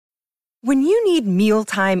When you need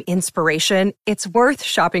mealtime inspiration, it's worth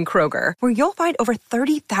shopping Kroger, where you'll find over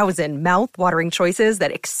 30,000 mouth-watering choices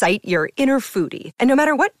that excite your inner foodie. And no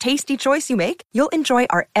matter what tasty choice you make, you'll enjoy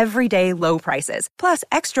our everyday low prices, plus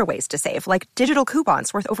extra ways to save, like digital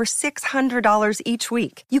coupons worth over $600 each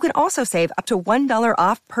week. You can also save up to $1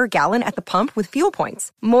 off per gallon at the pump with fuel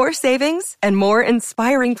points. More savings and more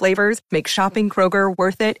inspiring flavors make shopping Kroger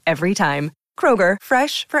worth it every time. Kroger,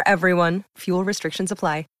 fresh for everyone. Fuel restrictions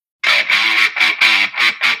apply.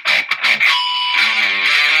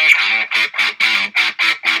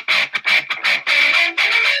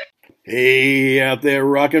 Hey out there,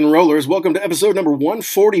 rock and rollers. Welcome to episode number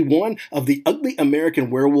 141 of the Ugly American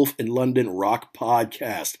Werewolf in London Rock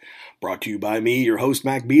Podcast. Brought to you by me, your host,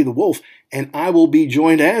 Mac B. the Wolf, and I will be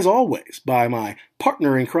joined, as always, by my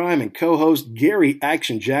partner in crime and co-host, Gary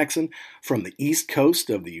Action Jackson, from the East Coast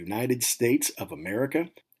of the United States of America.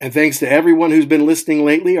 And thanks to everyone who's been listening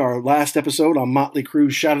lately. Our last episode on Motley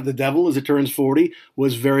Crue's Shout at the Devil as it turns 40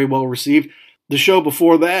 was very well received. The show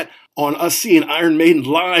before that, on us seeing Iron Maiden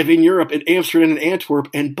live in Europe at Amsterdam and Antwerp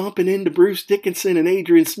and bumping into Bruce Dickinson and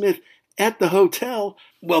Adrian Smith at the hotel,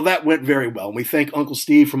 well, that went very well. And we thank Uncle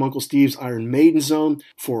Steve from Uncle Steve's Iron Maiden Zone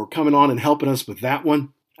for coming on and helping us with that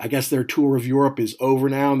one. I guess their tour of Europe is over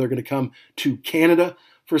now, and they're going to come to Canada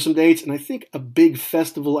for some dates, and I think a big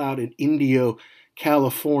festival out in Indio,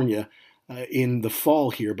 California, in the fall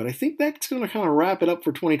here. But I think that's going to kind of wrap it up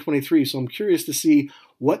for 2023, so I'm curious to see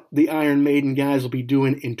what the Iron Maiden guys will be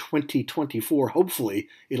doing in 2024. Hopefully,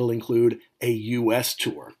 it'll include a U.S.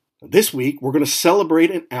 tour. This week, we're going to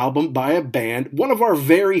celebrate an album by a band, one of our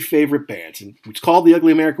very favorite bands. And it's called The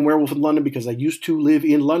Ugly American Werewolf in London because I used to live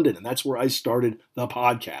in London, and that's where I started the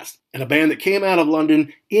podcast. And a band that came out of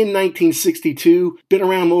London in 1962, been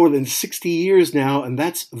around more than 60 years now, and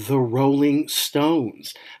that's the Rolling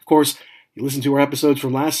Stones. Of course, you listen to our episodes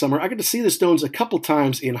from last summer. I got to see the Stones a couple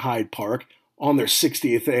times in Hyde Park on their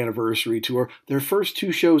 60th anniversary tour, their first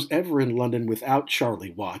two shows ever in London without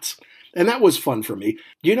Charlie Watts. And that was fun for me.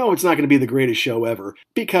 You know it's not going to be the greatest show ever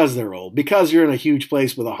because they're old, because you're in a huge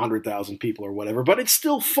place with 100,000 people or whatever, but it's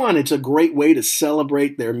still fun. It's a great way to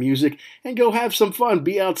celebrate their music and go have some fun,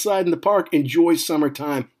 be outside in the park, enjoy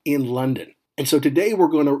summertime in London. And so today we're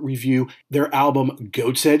going to review their album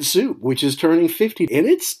Goat's Head Soup, which is turning 50. And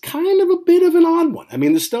it's kind of a bit of an odd one. I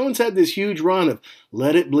mean, the Stones had this huge run of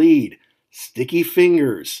Let It Bleed, Sticky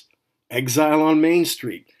Fingers, Exile on Main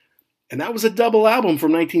Street. And that was a double album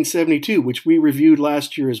from 1972, which we reviewed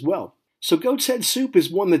last year as well. So Goat's Head Soup is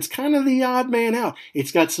one that's kind of the odd man out.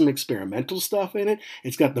 It's got some experimental stuff in it.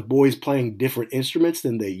 It's got the boys playing different instruments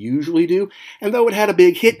than they usually do. And though it had a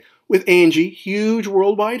big hit with Angie, huge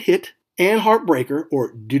worldwide hit, and Heartbreaker,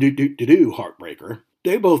 or Do-Do-Do-Do-Do Heartbreaker,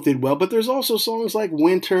 they both did well. But there's also songs like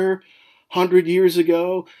Winter, 100 Years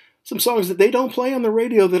Ago, some songs that they don't play on the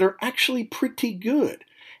radio that are actually pretty good.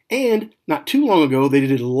 And not too long ago, they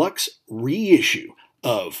did a deluxe reissue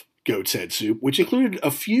of Goat's Head Soup, which included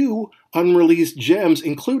a few unreleased gems,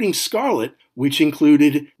 including Scarlet, which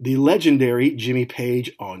included the legendary Jimmy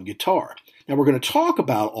Page on guitar. Now, we're going to talk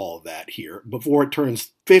about all of that here before it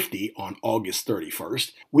turns 50 on August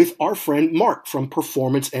 31st with our friend Marc from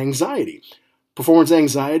Performance Anxiety. Performance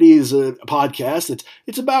Anxiety is a podcast.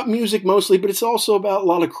 It's about music mostly, but it's also about a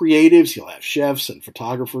lot of creatives. You'll have chefs and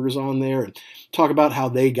photographers on there and talk about how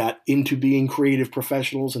they got into being creative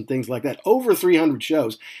professionals and things like that. Over 300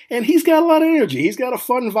 shows. And he's got a lot of energy. He's got a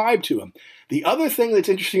fun vibe to him. The other thing that's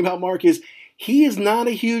interesting about Marc is he is not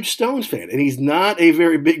a huge Stones fan, and he's not a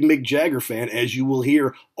very big Mick Jagger fan, as you will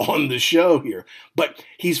hear on the show here. But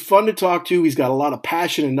he's fun to talk to. He's got a lot of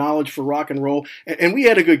passion and knowledge for rock and roll, and we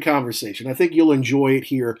had a good conversation. I think you'll enjoy it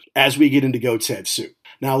here as we get into Goat's Head Soup.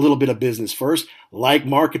 Now, a little bit of business first. Like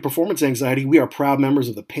Marc at Performance Anxiety, we are proud members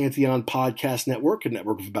of the Pantheon Podcast Network, a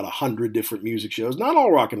network of about 100 different music shows. Not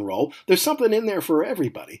all rock and roll. There's something in there for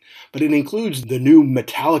everybody. But it includes the new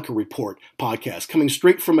Metallica Report podcast, coming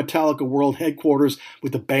straight from Metallica World Headquarters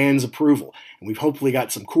with the band's approval. And we've hopefully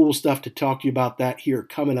got some cool stuff to talk to you about that here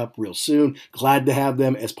coming up real soon. Glad to have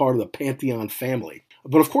them as part of the Pantheon family.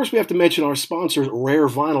 But of course, we have to mention our sponsors,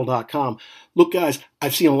 RareVinyl.com. Look, guys,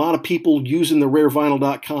 I've seen a lot of people using the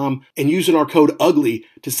RareVinyl.com and using our code UGLY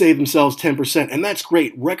to save themselves 10%. And that's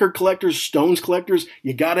great. Record collectors, Stones collectors,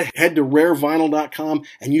 you got to head to RareVinyl.com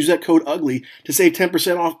and use that code UGLY to save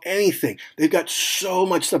 10% off anything. They've got so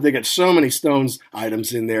much stuff. They've got so many Stones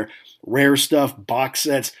items in there. Rare stuff, box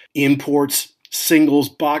sets, imports, singles,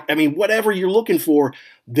 box. I mean, whatever you're looking for,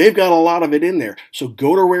 they've got a lot of it in there. So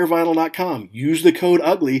go to rarevinyl.com, use the code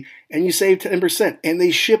UGLY, and you save 10%. And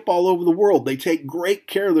they ship all over the world. They take great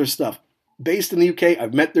care of their stuff. Based in the UK,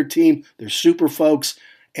 I've met their team. They're super folks.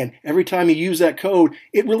 And every time you use that code,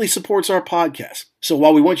 it really supports our podcast. So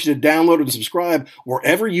while we want you to download and subscribe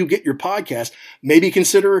wherever you get your podcast, maybe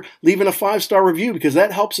consider leaving a 5-star review because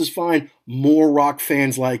that helps us find more rock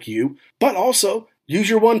fans like you. But also, use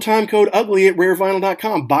your one-time code UGLY at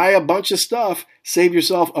rarevinyl.com. Buy a bunch of stuff. Save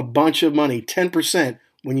yourself a bunch of money, 10%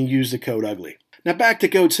 when you use the code UGLY. Now back to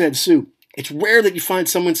Goat's Head Soup. It's rare that you find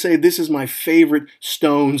someone say, this is my favorite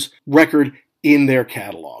Stones record in their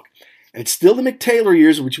catalog. And it's still the Mick Taylor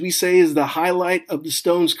years, which we say is the highlight of the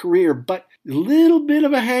Stones' career, but a little bit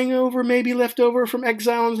of a hangover maybe left over from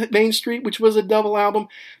Exile on Main Street, which was a double album.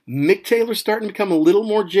 Mick Taylor's starting to become a little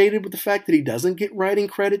more jaded with the fact that he doesn't get writing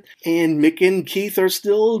credit, and Mick and Keith are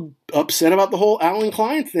still upset about the whole Alan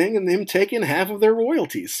Klein thing and them taking half of their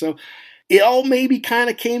royalties. So it all maybe kind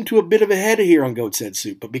of came to a bit of a head here on Goat's Head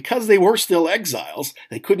Soup, but because they were still exiles,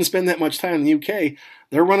 they couldn't spend that much time in the UK,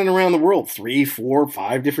 they're running around the world, 3, 4,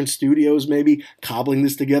 5 different studios maybe, cobbling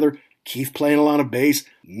this together. Keith playing a lot of bass,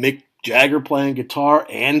 Mick Jagger playing guitar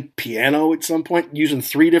and piano at some point, using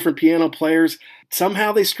 3 different piano players.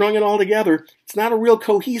 Somehow they strung it all together. It's not a real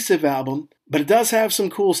cohesive album, but it does have some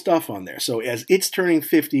cool stuff on there. So as it's turning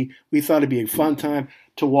 50, we thought it'd be a fun time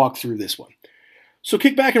to walk through this one. So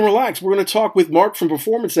kick back and relax. We're going to talk with Marc from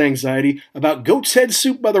Performance Anxiety about Goat's Head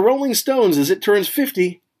Soup by the Rolling Stones as it turns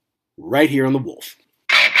 50 right here on The Wolf.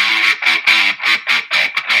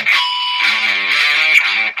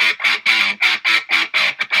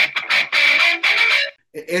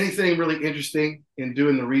 Anything really interesting in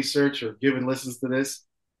doing the research or giving listens to this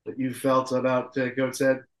that you felt about Goat's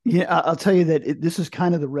Head? Yeah, I'll tell you that this is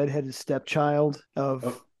kind of the redheaded stepchild of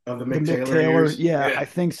the Mick Taylor Taylor. years? Yeah, I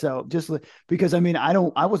think so. Just because I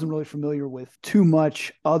wasn't really familiar with too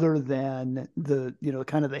much other than the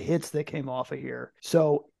kind of the hits that came off of here.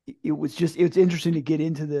 So it's interesting to get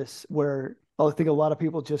into this where I think a lot of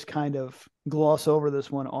people just kind of gloss over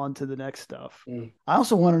this one onto the next stuff. I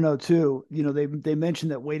also want to know too, they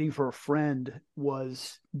mentioned that Waiting for a Friend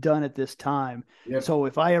was done at this time. Yep. So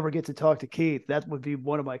if I ever get to talk to Keith, that would be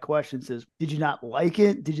one of my questions is, did you not like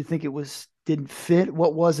it? Did you think it didn't fit?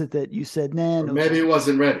 What was it that you said, nah? No, maybe it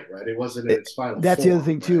wasn't ready, right? It wasn't in its final That's form, the other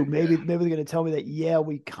thing too. Right? Maybe they're going to tell me that, yeah,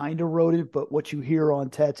 we kind of wrote it, but what you hear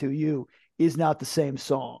on Tattoo You is not the same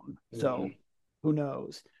song. So who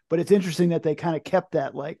knows? But it's interesting that they kind of kept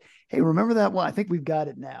that like, hey, remember that one? I think we've got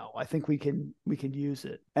it now. I think we can use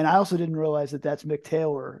it. And I also didn't realize that that's Mick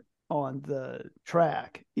Taylor on the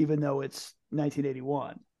track, even though it's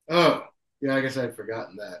 1981. Oh, yeah, I guess I'd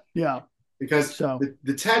forgotten that. Yeah. Because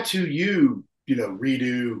the Tattoo You,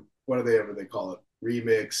 redo, whatever they call it,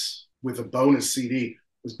 remix with a bonus CD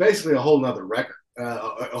was basically a whole nother record,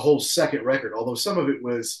 a whole second record. Although some of it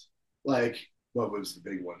was like, what was the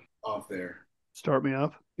big one off there? Start Me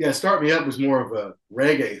Up. Yeah, Start Me Up was more of a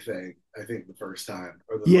reggae thing, I think, the first time.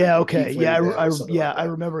 I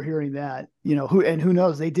remember hearing that. Who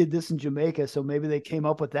knows? They did this in Jamaica, so maybe they came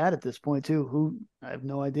up with that at this point too. I have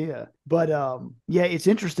no idea. But it's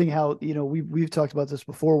interesting how we've talked about this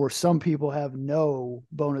before, where some people have no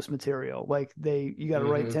bonus material. Like you got to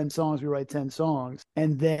write 10 songs. We write 10 songs,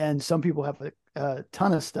 and then some people have a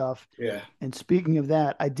ton of stuff. Yeah. And speaking of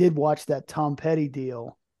that, I did watch that Tom Petty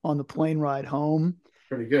deal on the plane ride home.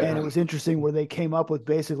 Pretty good. And it was interesting where they came up with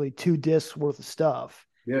basically 2 discs worth of stuff.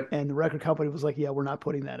 Yep. And the record company was like, yeah, we're not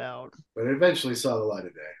putting that out. But it eventually saw the light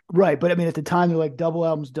of day. Right. But I mean, at the time, they're like, double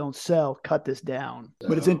albums don't sell, cut this down.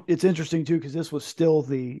 But it's interesting too, because this was still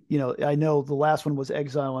I know the last one was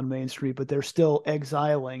Exile on Main Street, but they're still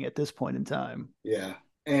exiling at this point in time. Yeah.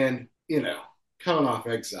 And, coming off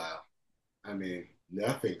Exile, I mean,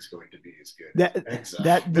 nothing's going to be as good as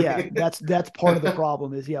Exile. That's part of the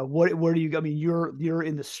problem is, where do you, I mean, you're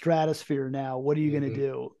in the stratosphere now. What are you going to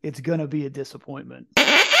do? It's going to be a disappointment.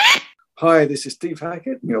 Hi, this is Steve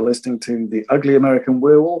Hackett. You're listening to The Ugly American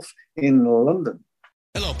Werewolf in London.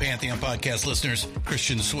 Hello, Pantheon podcast listeners.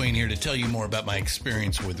 Christian Swain here to tell you more about my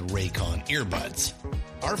experience with Raycon earbuds.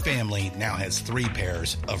 Our family now has 3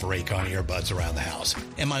 pairs of Raycon earbuds around the house,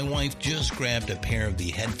 and my wife just grabbed a pair of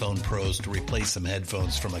the Headphone Pros to replace some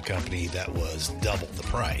headphones from a company that was double the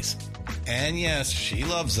price. And yes, she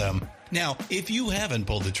loves them. Now, if you haven't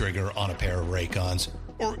pulled the trigger on a pair of Raycons,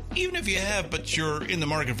 or even if you have, but you're in the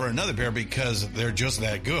market for another pair because they're just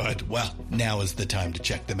that good, well, now is the time to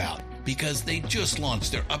check them out, because they just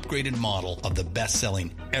launched their upgraded model of the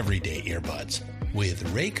best-selling everyday earbuds. With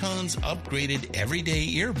Raycon's upgraded everyday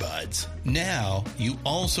earbuds, now you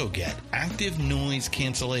also get active noise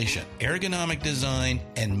cancellation, ergonomic design,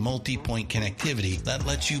 and multi-point connectivity that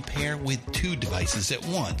lets you pair with 2 devices at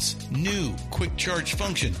once. New quick charge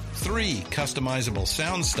function, 3 customizable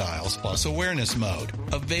sound styles, plus awareness mode.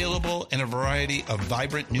 Available in a variety of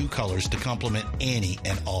vibrant new colors to complement any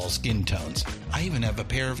and all skin tones. I even have a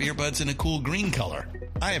pair of earbuds in a cool green color.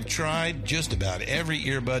 I have tried just about every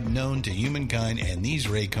earbud known to humankind, and these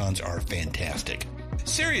Raycons are fantastic.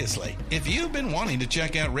 Seriously, if you've been wanting to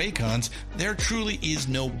check out Raycons, there truly is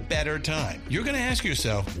no better time. You're going to ask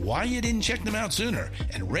yourself why you didn't check them out sooner,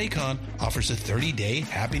 and Raycon offers a 30-day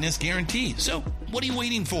happiness guarantee. So what are you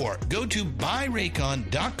waiting for? Go to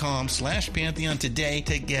buyraycon.com/Pantheon today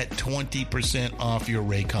to get 20% off your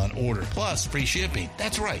Raycon order, plus free shipping.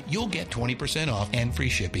 That's right, you'll get 20% off and free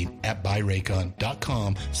shipping at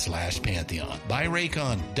buyraycon.com/Pantheon.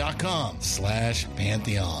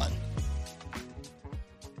 buyraycon.com/Pantheon.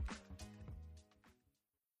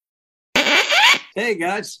 Hey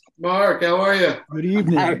guys. Mark, how are you? Good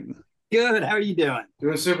evening. Good. How are you doing?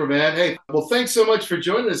 Doing super, man. Hey, well, thanks so much for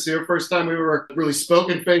joining us here. First time we were really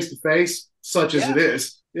spoken face to face, such as it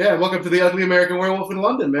is. Yeah, welcome to the Ugly American Werewolf in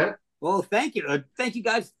London, man. Well, thank you. Thank you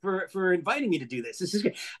guys for inviting me to do this. This is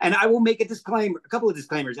good. And I will make a couple of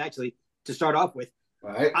disclaimers, actually, to start off with.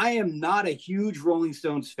 All right. I am not a huge Rolling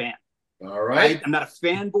Stones fan. All right. I'm not a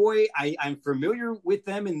fanboy. I'm familiar with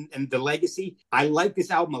them and the legacy. I like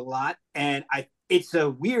this album a lot, and it's a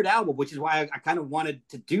weird album, which is why I kind of wanted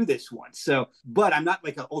to do this one. So, but I'm not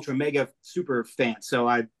like an ultra mega super fan. So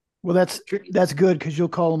Well, that's good because you'll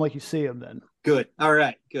call them like you see them then. Good. All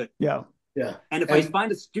right. Good. Yeah. Yeah. And if I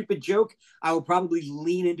find a stupid joke, I will probably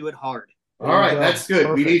lean into it hard. All right. That's good.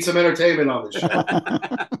 Perfect. We need some entertainment on this show.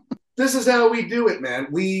 This is how we do it, man.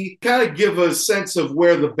 We kind of give a sense of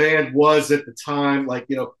where the band was at the time. Like,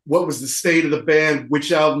 what was the state of the band?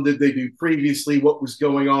 Which album did they do previously? What was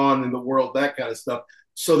going on in the world? That kind of stuff.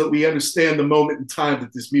 So that we understand the moment in time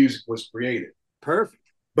that this music was created. Perfect.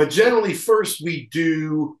 But generally, first we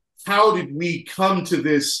do, how did we come to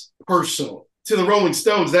this personally? To the Rolling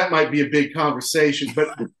Stones, that might be a big conversation.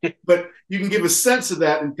 But you can give a sense of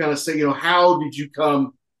that and kind of say, how did you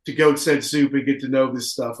come to Goat Said Soup and get to know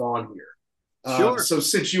this stuff on here? Sure. So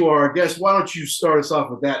since you are our guest, why don't you start us off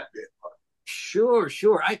with that bit? Sure.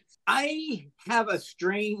 I have a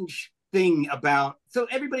strange thing about, so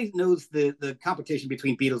everybody knows the competition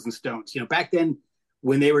between Beatles and Stones. Back then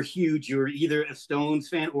when they were huge, you were either a Stones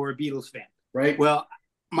fan or a Beatles fan. Right. Well,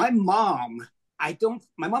 my mom must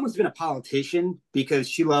have been a politician because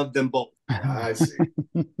she loved them both. I see.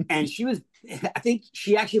 And I think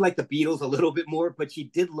she actually liked the Beatles a little bit more, but she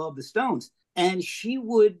did love the Stones. And she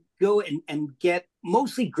would go and get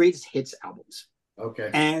mostly greatest hits albums. Okay.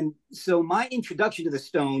 And so my introduction to the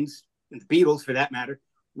Stones, and the Beatles for that matter,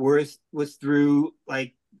 was through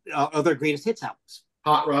like other greatest hits albums.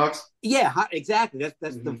 Hot Rocks? Yeah, exactly.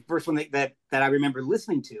 That's the first one that I remember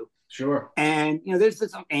listening to. Sure. And, there's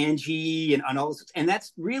this Angie and all this. And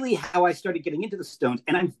that's really how I started getting into the Stones.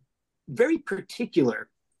 And I'm very particular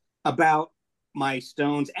about my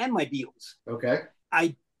Stones and my Beatles. Okay.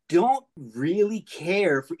 I don't really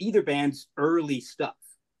care for either band's early stuff.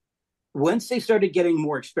 Once they started getting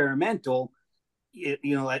more experimental,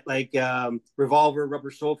 like Revolver,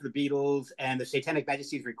 Rubber Soul for the Beatles, and the Satanic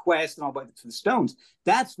Majesty's Request and all that for the Stones,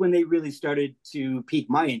 that's when they really started to pique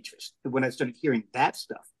my interest, when I started hearing that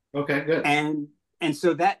stuff. Okay, good. And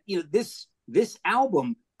so that, this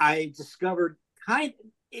album I discovered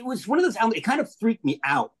it was one of those albums, it kind of freaked me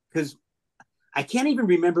out because I can't even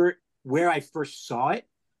remember where I first saw it,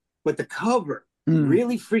 but the cover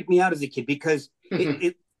really freaked me out as a kid because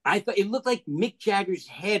I thought it looked like Mick Jagger's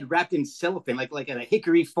head wrapped in cellophane, like at a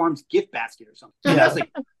Hickory Farms gift basket or something. And I was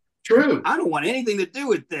like, true. I don't want anything to do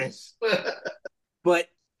with this. But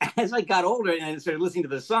as I got older and I started listening to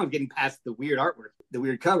the song, getting past the weird artwork, the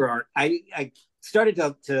weird cover art, I started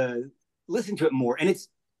to listen to it more. And it's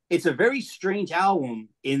a very strange album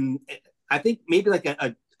I think maybe like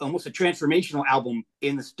almost a transformational album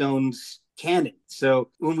in the Stones canon. So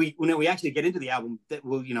when we actually get into the album,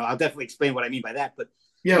 I'll definitely explain what I mean by that. But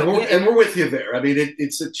we're with you there. I mean,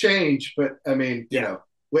 it's a change, but I mean,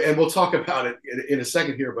 and we'll talk about it in a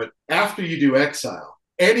second here. But after you do Exile,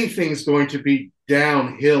 anything's going to be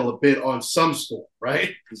downhill a bit on some score,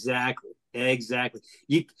 right? Exactly.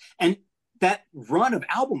 And that run of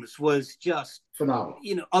albums was just phenomenal.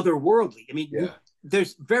 Otherworldly. I mean,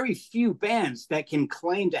 there's very few bands that can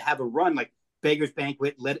claim to have a run like Beggar's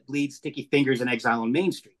Banquet, Let It Bleed, Sticky Fingers, and Exile on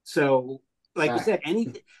Main Street. So, like you said,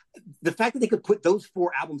 the fact that they could put those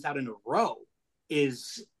 4 albums out in a row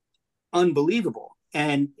is unbelievable.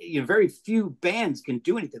 And very few bands can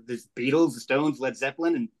do anything. There's Beatles, the Stones, Led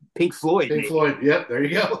Zeppelin, and Pink Floyd. Pink Floyd. Yep, there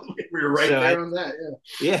you go. We were right there on that.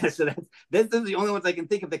 Yeah. So that's the only ones I can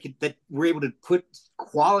think of that were able to put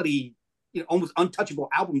quality, almost untouchable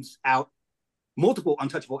albums out, multiple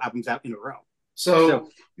untouchable albums out in a row. So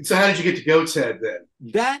how did you get to Goat's Head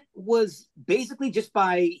then? That was basically just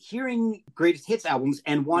by hearing greatest hits albums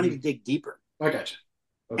and wanting to dig deeper. I gotcha.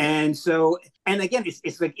 Okay. And again,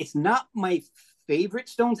 it's not my favorite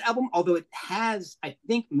Stones album, although it has, I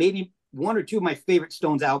think, maybe one or two of my favorite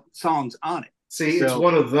Stones songs on it. See, it's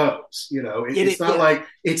one of those, it's not like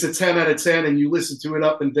it's a 10 out of 10 and you listen to it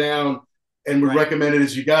up and down and would recommend it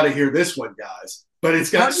as you got to hear this one, guys. But it's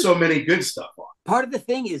got so many good stuff on it. Part of the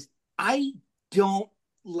thing is I don't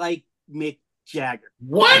like Mick Jagger.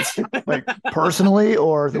 What? Like personally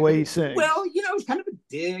or the way he sings? Well, he's kind of a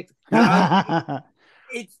dick.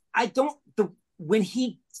 When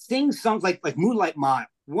he sings songs like Moonlight Mile,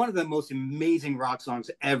 one of the most amazing rock songs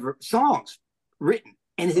written,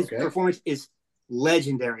 and his performance is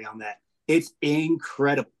legendary on that. It's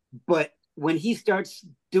incredible. But when he starts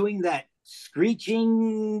doing that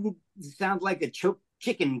screeching, sounds like a choked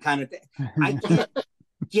chicken kind of thing, I can't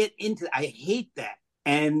get into it. I hate that.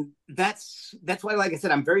 And that's why, like I said,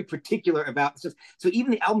 I'm very particular about this. So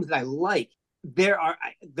even the albums that I like, there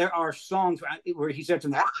are songs where he starts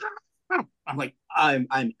to, I'm like, I'm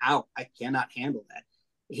out. I cannot handle that.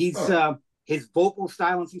 He's his vocal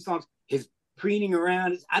style in some songs, his preening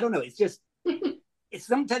around. I don't know. It's just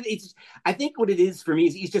I think what it is for me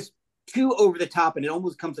is he's just too over the top, and it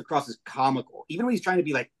almost comes across as comical. Even when he's trying to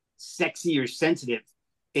be like sexy or sensitive,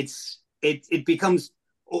 it becomes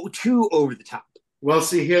too over the top. Well,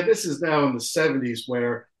 see here, this is now in the 70s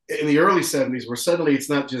in the early 70s, where suddenly it's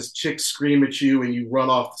not just chicks scream at you and you run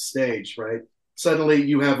off the stage, right? Suddenly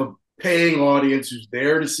you have a paying audience who's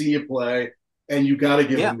there to see you play, and you got to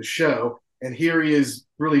give him the show. And here he is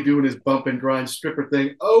really doing his bump and grind stripper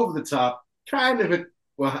thing over the top, kind of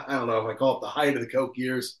I don't know if I call it the height of the Coke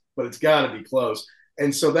years, but it's got to be close.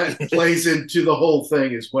 And so that plays into the whole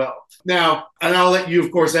thing as well. Now, and I'll let you,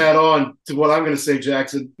 of course, add on to what I'm going to say,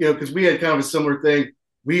 Jackson, because we had kind of a similar thing.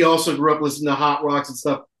 We also grew up listening to Hot Rocks and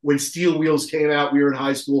stuff. When Steel Wheels came out, we were in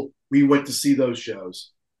high school. We went to see those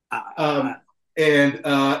shows. And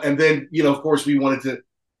then, of course, we wanted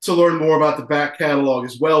to learn more about the back catalog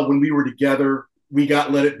as well. When we were together, we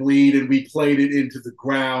got Let It Bleed and we played it into the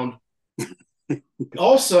ground.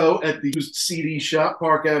 Also, at the used CD shop,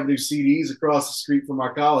 Park Avenue CDs across the street from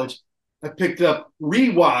our college, I picked up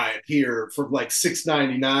Rewind here for like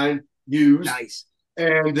 $6.99 used. Nice.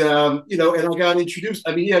 And, and I got introduced.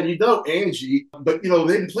 I mean, Angie, but, they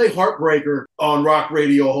didn't play Heartbreaker on rock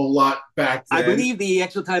radio a whole lot back then. I believe the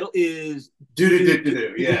actual title is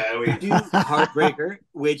Do-do-do-do-do. Yeah. Heartbreaker,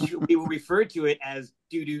 which we will refer to it as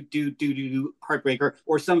do-do-do-do-do-do Heartbreaker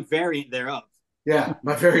or some variant thereof. Yeah,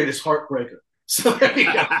 my variant is Heartbreaker. So there you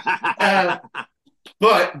go.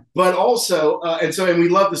 But also, and we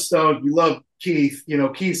love the Stones. We love Keith.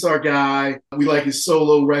 Keith's our guy. We like his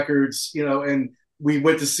solo records, and we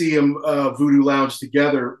went to see him Voodoo Lounge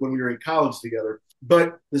together when we were in college together.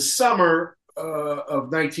 But the summer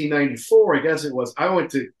of 1994, I guess it was, I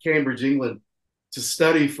went to Cambridge, England to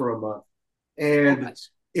study for a month. And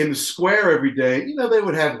in the square every day, they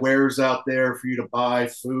would have wares out there for you to buy,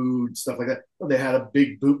 food, stuff like that. Well, they had a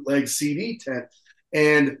big bootleg CD tent.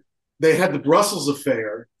 And they had the Brussels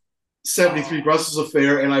Affair, 73 Brussels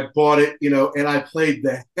Affair, and I bought it, and I played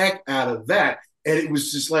the heck out of that. And it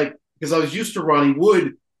was just like, because I was used to Ronnie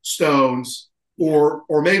Wood Stones or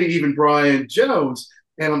maybe even Brian Jones.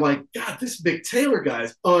 And I'm like, God, this Mick Taylor guy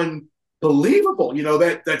is unbelievable.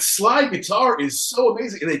 That slide guitar is so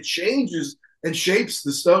amazing. And it changes and shapes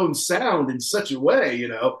the Stones sound in such a way,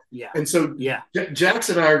 Yeah. And so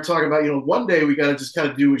Jackson and I are talking about, one day we got to just kind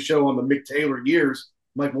of do a show on the Mick Taylor years.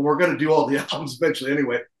 I'm like, well, we're going to do all the albums eventually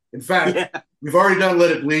anyway. In fact, we've already done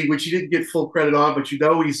Let It Bleed, which he didn't get full credit on, but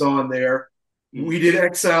he's on there. We did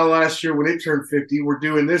Exile last year when it turned 50. We're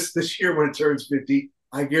doing this year when it turns 50.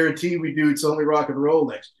 I guarantee we do It's Only Rock and Roll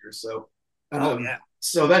next year. So,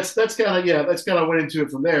 so that's kind of went into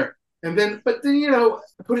it from there. And then, I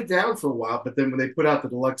put it down for a while. But then when they put out the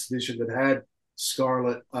deluxe edition that had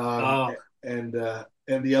Scarlet and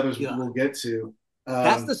the others we'll get to.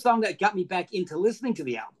 That's the song that got me back into listening to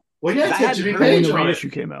the album. Well, yeah, it's Jimmy Page when the on reissue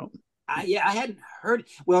it. came out. I hadn't heard.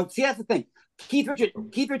 Well, see, that's the thing. Keith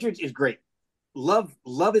Richards is great. Love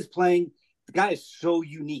his playing. The guy is so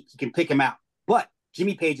unique. You can pick him out. But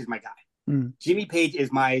Jimmy Page is my guy. Jimmy Page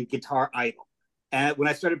is my guitar idol. And when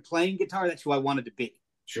I started playing guitar, that's who I wanted to be.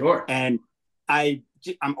 Sure. And I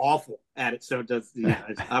I'm awful at it. So it does,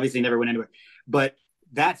 it's obviously never went anywhere. But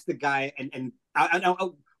that's the guy. And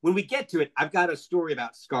when we get to it, I've got a story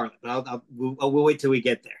about Scarlet, but we'll wait till we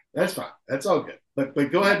get there. That's fine. That's all good. But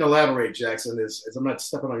go ahead and elaborate, Jackson, as I'm not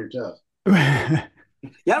stepping on your toes.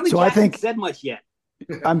 Yeah, I think said much yet.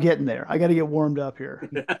 I'm getting there. I got to get warmed up here.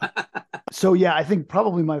 So yeah, I think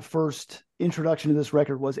probably my first introduction to this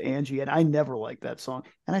record was Angie, and I never liked that song,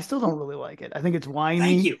 and I still don't really like it. I think it's whiny.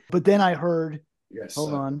 Thank you. But then I heard,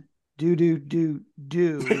 hold on, do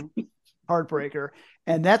Heartbreaker,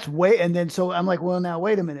 and that's and then so I'm like, well, now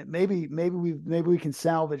wait a minute, maybe we can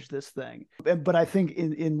salvage this thing. But I think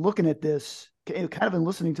in looking at this, kind of in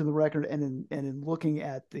listening to the record and in looking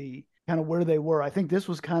at the kind of where they were, I think this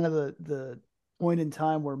was kind of the point in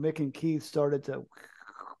time where Mick and Keith started to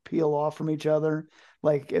peel off from each other.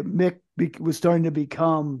 Like Mick was starting to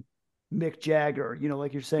become Mick Jagger,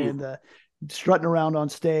 like you're saying, the strutting around on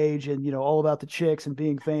stage and, all about the chicks and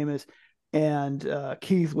being famous. And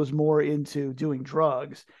Keith was more into doing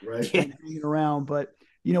drugs, right, and hanging around. But,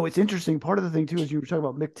 it's interesting. Part of the thing too, is you were talking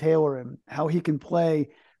about Mick Taylor and how he can play,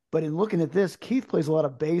 but in looking at this, Keith plays a lot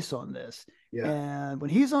of bass on this. Yeah. And when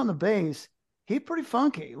he's on the bass, he's pretty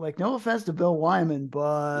funky. Like, no offense to Bill Wyman,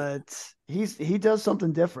 but he does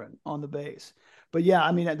something different on the bass. But yeah,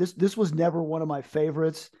 I mean, this was never one of my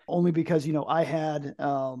favorites, only because I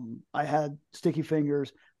had Sticky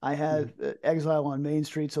Fingers, I had Exile on Main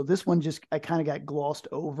Street, so this one I kind of got glossed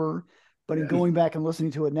over. But in going back and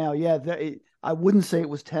listening to it now, I wouldn't say it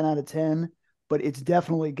was 10 out of 10, but it's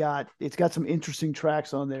definitely got some interesting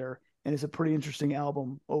tracks on there. And it's a pretty interesting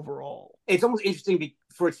album overall. It's almost interesting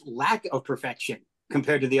for its lack of perfection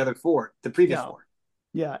compared to the previous four.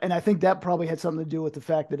 Yeah, and I think that probably had something to do with the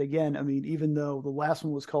fact that, again, I mean, even though the last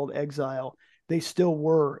one was called Exile, they still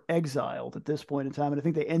were exiled at this point in time. And I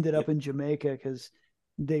think they ended up in Jamaica because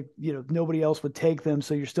they, nobody else would take them.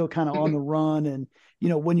 So you're still kind of on the run. And,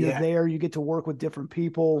 when you're there, you get to work with different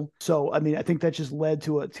people. So, I mean, I think that just led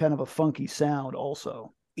to a kind of a funky sound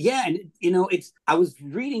also. Yeah, and I was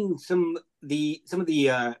reading some of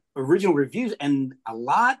the original reviews, and a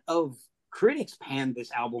lot of critics panned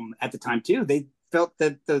this album at the time too. They felt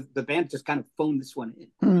that the band just kind of phoned this one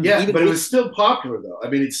in. Yeah, but it was still popular though. I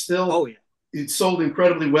mean, it's still it sold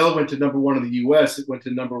incredibly well. Went to number one in the U.S. It went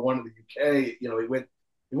to number one in the U.K.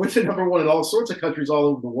 It went to number one in all sorts of countries all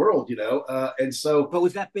over the world. And so. But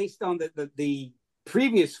was that based on the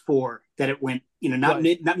previous four that it went, not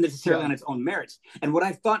necessarily on its own merits? And what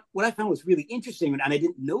I found was really interesting, and I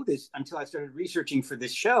didn't know this until I started researching for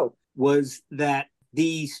this show, was that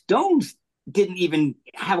the Stones didn't even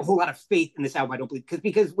have a whole lot of faith in this album, I don't believe,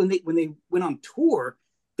 because when they went on tour,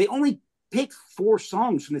 they only picked 4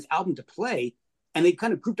 songs from this album to play, and they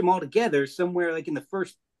kind of grouped them all together somewhere like in the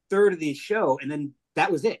first third of the show, and then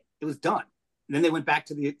that was it. It was done. And then they went back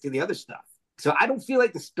to the other stuff. So I don't feel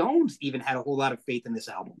like the Stones even had a whole lot of faith in this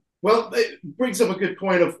album. Well, it brings up a good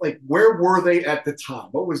point of like, where were they at the time?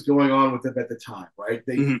 What was going on with them at the time, right?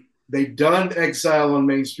 They'd done Exile on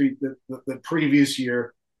Main Street the previous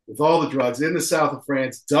year with all the drugs in the south of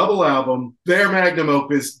France, double album, their magnum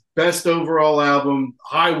opus, best overall album,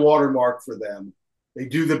 high watermark for them. They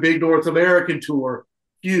do the big North American tour,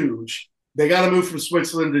 huge. They got to move from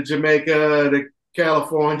Switzerland to Jamaica to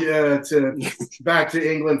California to back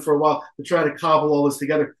to England for a while to try to cobble all this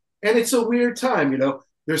together. And it's a weird time,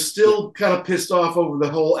 They're still kind of pissed off over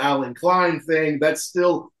the whole Alan Klein thing. That's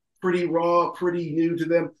still pretty raw, pretty new to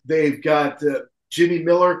them. They've got Jimmy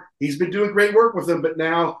Miller. He's been doing great work with them, but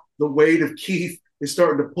now the weight of Keith is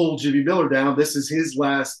starting to pull Jimmy Miller down. This is his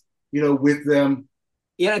last, with them.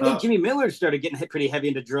 Yeah, I think Jimmy Miller started getting pretty heavy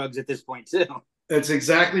into drugs at this point, too. That's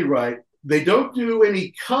exactly right. They don't do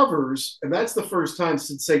any covers, and that's the first time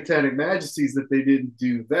since Satanic Majesties that they didn't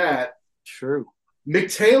do that. True.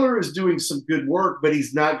 Mick Taylor is doing some good work, but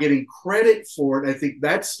he's not getting credit for it. I think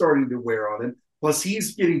that's starting to wear on him. Plus,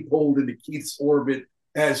 he's getting pulled into Keith's orbit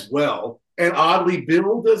as well. And oddly,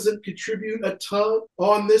 Bill doesn't contribute a ton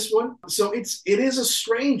on this one. So it is a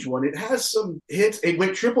strange one. It has some hits. It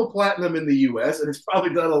went triple platinum in the U.S., and it's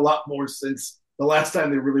probably done a lot more since the last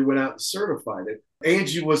time they really went out and certified it.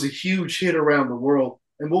 Angie was a huge hit around the world.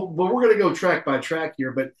 And we're going to go track by track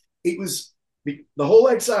here, but it was the whole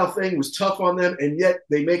Exile thing was tough on them, and yet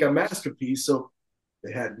they make a masterpiece. So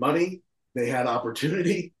they had money, they had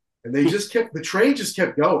opportunity, and they just the train just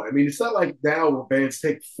kept going. I mean, it's not like now where bands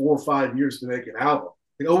take 4 or 5 years to make an album.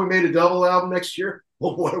 Like, we made a double album next year.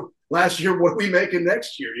 Well, last year, what are we making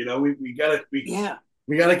next year? We gotta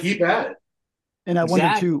keep at it. And I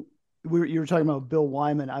wonder too, you were talking about Bill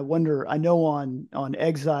Wyman. I know on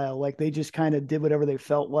Exile, like they just kind of did whatever they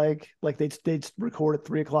felt like they'd record at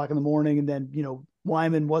 3:00 in the morning and then,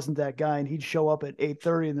 Wyman wasn't that guy, and he'd show up at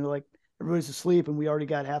 8:30, and they're like, everybody's asleep, and we already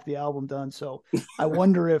got half the album done. So I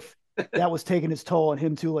wonder if that was taking its toll on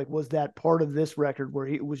him too. Like, was that part of this record where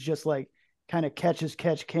he was just like kind of catch as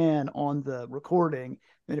catch can on the recording,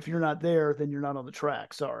 and if you're not there, then you're not on the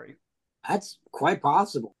track. Sorry. That's quite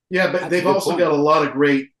possible. Yeah, but they've also got a lot of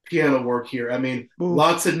great piano work here. I mean,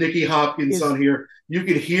 lots of Nicky Hopkins on here. You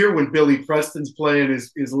could hear when Billy Preston's playing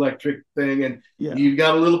his electric thing, and you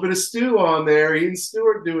got a little bit of Stu on there. Ian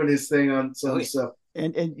Stewart doing his thing on some stuff.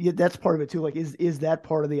 And that's part of it too. Like, is that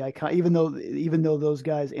part of the icon? Even though those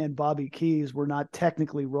guys and Bobby Keys were not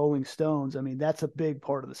technically Rolling Stones, I mean, that's a big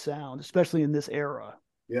part of the sound, especially in this era.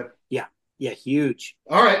 Yep. Yeah, huge.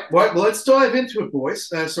 All right, well, let's dive into it, boys.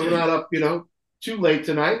 So we're not up, too late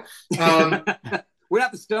tonight. We're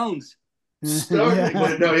not the Stones. No,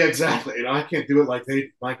 exactly. I can't do it like they.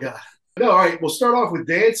 My God. No, all right. We'll start off with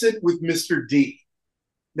Dancing with Mr. D.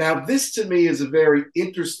 Now, this to me is a very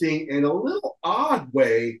interesting and a little odd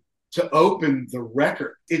way to open the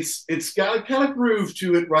record. It's got a kind of groove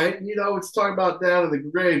to it, right? And, it's talking about down in the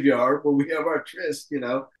graveyard where we have our tryst,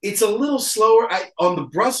 It's a little slower. On the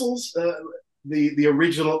Brussels, the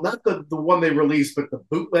original, not the one they released, but the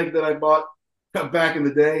bootleg that I bought back in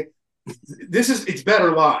the day. It's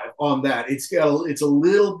better live on that. It's a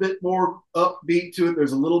little bit more upbeat to it.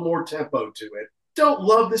 There's a little more tempo to it. Don't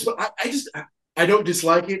love this one. I don't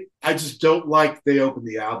dislike it. I just don't like they opened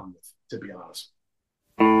the album with, to be honest.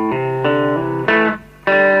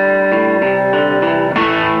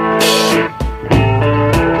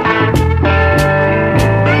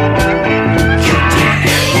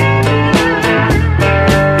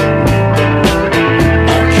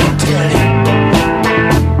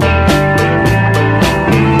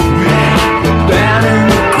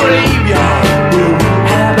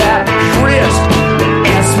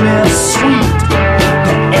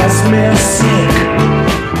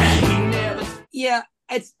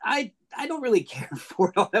 I don't really care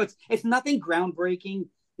for it. It's nothing groundbreaking.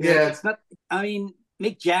 It's not. I mean,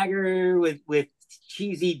 Mick Jagger with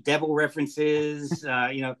cheesy devil references.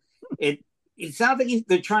 It sounds like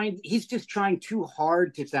he's just trying too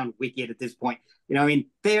hard to sound wicked at this point. I mean,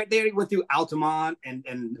 they went through Altamont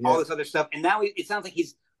and all this other stuff, and now it sounds like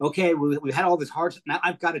he's okay. We've had all this hard stuff. Now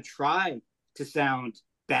I've got to try to sound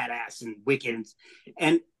badass and wicked,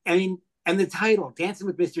 and I mean. And the title, Dancing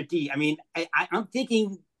with Mr. D. I mean, I'm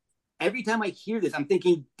thinking, every time I hear this, I'm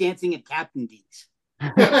thinking dancing at Captain D's.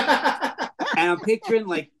 And I'm picturing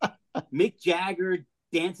like Mick Jagger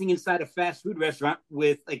dancing inside a fast food restaurant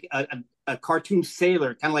with like a cartoon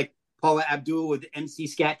sailor, kind of like Paula Abdul with MC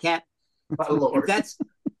Scat Cat. My Lord. That's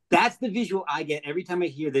the visual I get every time I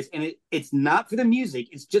hear this. And it's not for the music.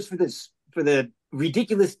 It's just for the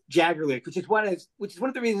ridiculous Jagger lyric, which is one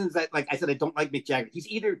of the reasons that, like I said, I don't like Mick Jagger. He's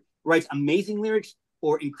either writes amazing lyrics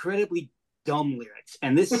or incredibly dumb lyrics,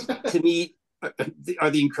 and this to me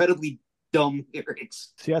are the incredibly dumb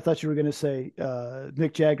lyrics. See, I thought you were going to say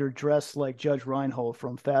Mick Jagger dressed like Judge Reinhold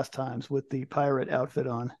from Fast Times with the pirate outfit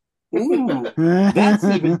on. Ooh, that's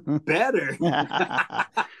even better.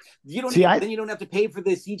 You don't then you don't have to pay for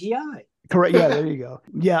the CGI. Correct. Yeah, there you go.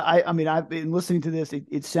 Yeah, I mean, I've been listening to this.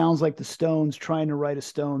 It sounds like the Stones trying to write a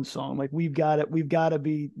Stones song. Like we've got to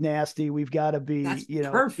be nasty. We've got to be,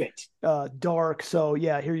 perfect, dark. So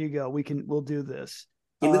yeah, here you go. We'll do this.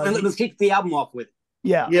 Let's kick the album off with it.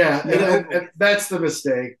 Yeah. And that's the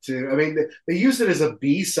mistake too. I mean, they used it as a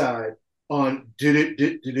B-side on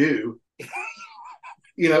Do.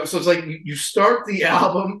 So it's like you start the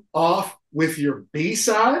album off with your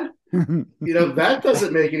B-side. That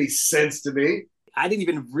doesn't make any sense to me. I didn't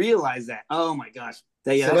even realize that. Oh my gosh.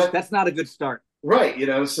 That's not a good start. Right.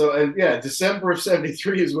 December of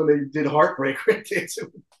 73 is when they did Heartbreaker Dancing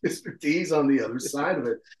with Mr. D's on the other side of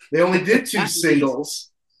it. They only did 2 singles,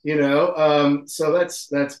 so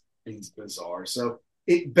that's bizarre. So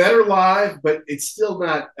it better live, but it's still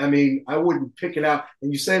not, I mean, I wouldn't pick it out.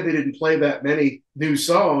 And you say they didn't play that many new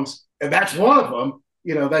songs, and that's one of them.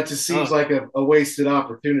 That just seems like a wasted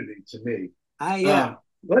opportunity to me.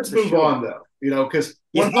 Let's move on, though, because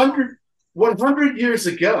 100 years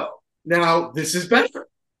ago, now this is better.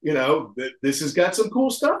 This has got some cool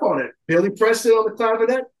stuff on it. Billy Preston on the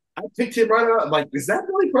clarinet. I picked him right out. I'm like, is that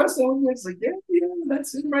Billy Preston? It's like, yeah,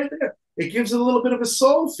 that's him right there. It gives it a little bit of a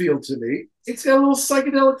soul feel to me. It's got a little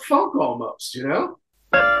psychedelic funk almost,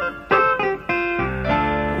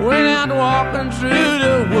 Went out walking through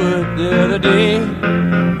the wood the other day,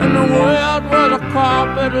 and the world was a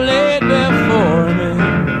carpet laid before me.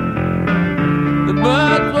 The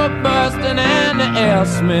buds were bursting and the air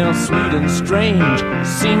smelled sweet and strange.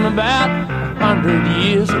 Seemed about 100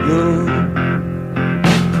 years ago.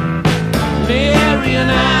 Mary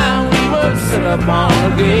and I, we would sit up on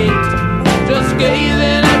the gate, just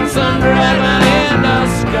gazing at sun driving in the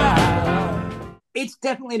sky. It's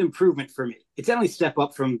definitely an improvement for me. It's definitely a step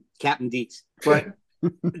up from Captain D's. But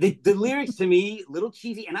the lyrics to me, a little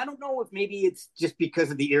cheesy. And I don't know if maybe it's just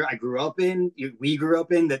because of the era I grew up in, we grew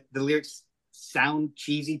up in, that the lyrics sound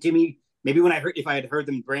cheesy to me. Maybe if I had heard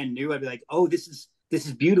them brand new, I'd be like, oh, this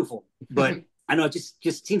is beautiful. But I know it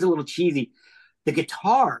just seems a little cheesy. The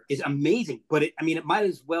guitar is amazing, but it might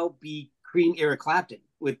as well be Cream era Clapton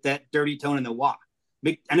with that dirty tone in the wah.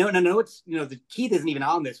 I know it's, the Keith isn't even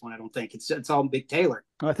on this one. I don't think it's all Mick Taylor.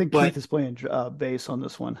 I think Keith is playing bass on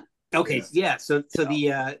this one. Okay, yeah. So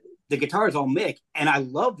the guitar is all Mick, and I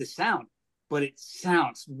love the sound, but it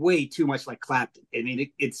sounds way too much like Clapton. I mean,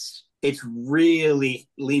 it's really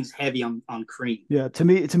leans heavy on Cream. Yeah, to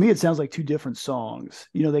me, it sounds like two different songs.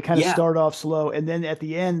 They kind of start off slow, and then at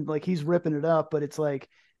the end, like he's ripping it up, but it's like,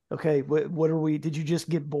 okay, what are we? Did you just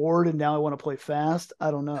get bored and now I want to play fast? I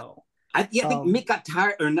don't know. I think Mick got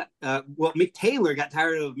tired, Mick Taylor got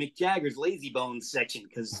tired of Mick Jagger's Lazy Bones section,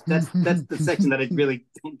 because that's the section that I really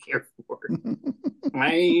don't care for.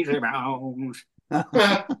 Lazy Bones.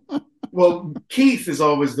 Well, Keith is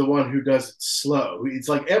always the one who does it slow. It's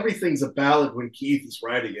like everything's a ballad when Keith is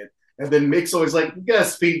writing it, and then Mick's always like, "We gotta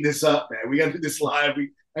speed this up, man. We gotta do this live.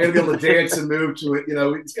 I gotta be able to dance and move to it.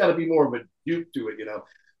 It's got to be more of a juke to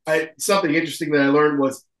it. Something interesting that I learned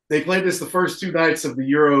was they played this the first two nights of the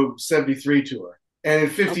Euro '73 tour, and in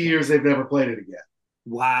 50 years they've never played it again.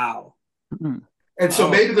 Wow. Mm-hmm. And so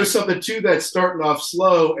maybe there's something to that starting off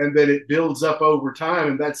slow and then it builds up over time.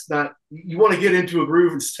 And that's not, you want to get into a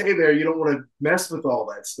groove and stay there. You don't want to mess with all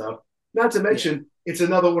that stuff. Not to mention, it's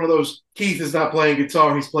another one of those, Keith is not playing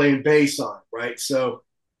guitar, he's playing bass on it, right? So,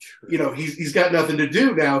 he's got nothing to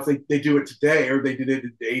do now if they do it today, or they did it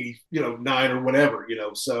in 89 or whatever,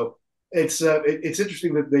 So it's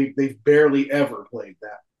interesting that they've barely ever played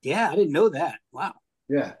that. Yeah, I didn't know that. Wow.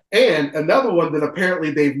 Yeah. And another one that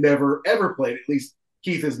apparently they've never, ever played, at least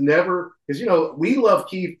Keith has never, because, we love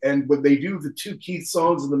Keith. And when they do the two Keith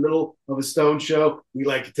songs in the middle of a Stone show, we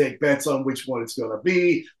like to take bets on which one it's going to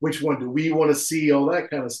be, which one do we want to see, all that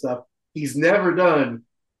kind of stuff. He's never done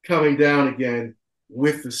Coming Down Again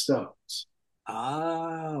with the Stones.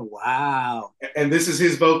 Oh, wow. And this is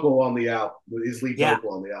his vocal on the album, his lead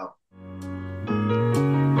vocal on the album.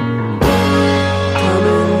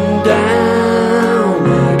 Coming down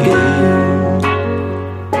again,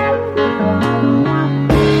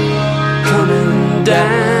 coming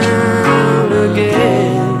down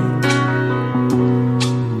again,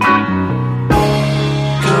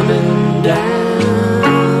 coming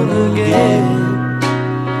down again,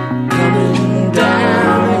 coming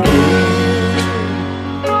down again.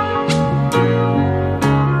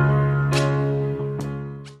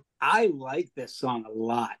 I like this song a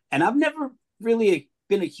lot, and I've never really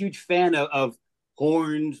been a huge fan of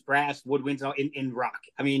horns, brass, woodwinds in rock.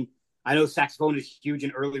 I mean, I know saxophone is huge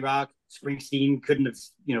in early rock. Springsteen couldn't have,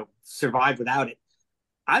 survived without it.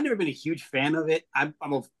 I've never been a huge fan of it. I'm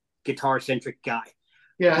a guitar-centric guy.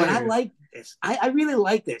 Yeah, but I like this. I really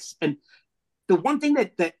like this. And the one thing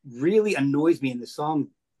that really annoys me in the song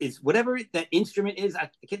is whatever that instrument is. I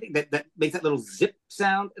can't think that makes that little zip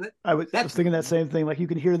sound. I was thinking that same thing. Like you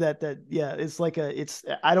can hear that it's like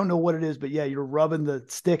I don't know what it is, but yeah, you're rubbing the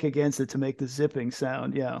stick against it to make the zipping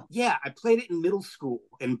sound. Yeah. Yeah. I played it in middle school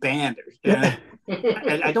in band.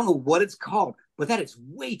 I don't know what it's called, but that is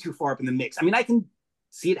way too far up in the mix. I mean, I can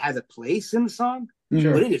see it has a place in the song,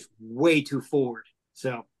 Sure. but it is way too forward.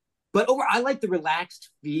 So, but I like the relaxed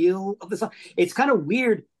feel of the song. It's kind of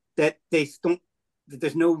weird that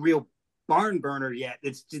there's no real barn burner yet.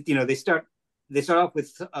 It's just, they start off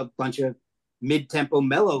with a bunch of mid-tempo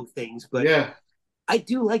mellow things, but yeah, I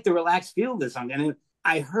do like the relaxed feel of this song. And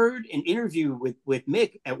I heard an interview with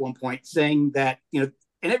Mick at one point saying that, and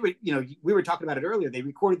we were talking about it earlier. They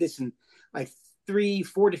recorded this in like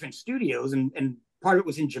 3-4 different studios, and part of it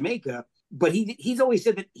was in Jamaica. But he's always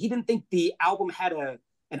said that he didn't think the album had an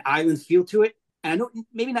island feel to it. And I know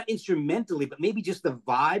maybe not instrumentally, but maybe just the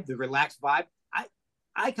vibe, the relaxed vibe.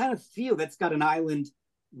 I kind of feel that's got an island,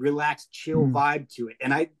 relaxed, chill vibe to it,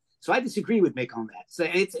 and I disagree with Mick on that. So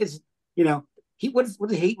it's what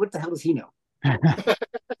the hell does he know?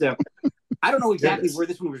 So I don't know exactly where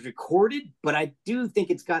this one was recorded, but I do think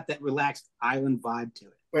it's got that relaxed island vibe to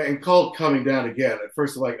it. And called Coming Down Again. At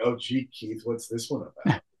first, I'm like, oh, gee, Keith, what's this one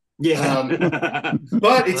about? Yeah.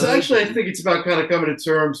 But it's actually, I think it's about kind of coming to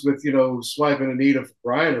terms with, swiping Anita for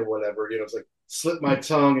Brian or whatever. It's like, slip my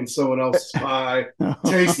tongue in someone else's pie,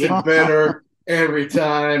 tasted better every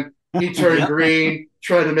time. He turned green,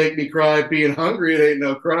 tried to make me cry. Being hungry, it ain't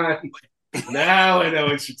no crime. Now I know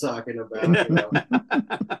what you're talking about. You know.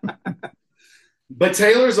 But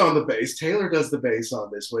Taylor's on the bass. Taylor does the bass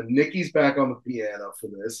on this one. Nikki's back on the piano for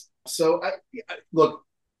this. So, look,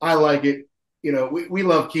 I like it. You know, we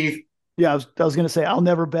love Keith. Yeah, I was going to say I'll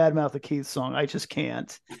never badmouth a Keith song. I just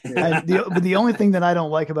can't. But the only thing that I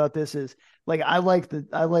don't like about this is like I like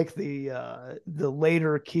the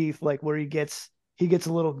later Keith, like where he gets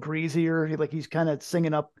a little greasier. He's kind of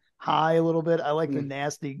singing up high a little bit. I like the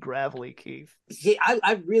nasty gravelly Keith. See,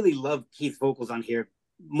 I really love Keith's vocals on here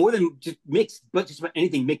more than just Mick's, but just about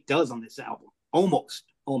anything Mick does on this album. Almost.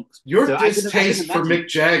 Your distaste for Mick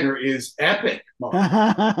Jagger is epic, Mark.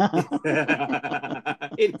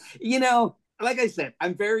 You know, like I said,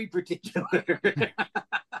 I'm very particular.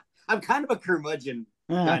 I'm kind of a curmudgeon.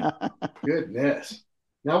 Goodness.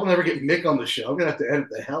 Now we'll never get Mick on the show. I'm going to have to edit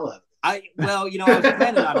the hell out of it. I was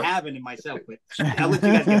planning on having him myself, but I'll let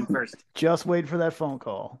you guys get him first. Just wait for that phone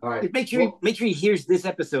call. All right. Make sure he hears this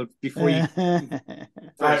episode before you. All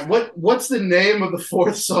right. What's the name of the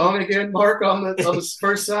fourth song again, Mark, on the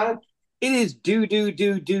first side? It is do.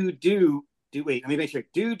 Wait, let me make sure.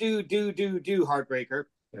 Do Heartbreaker.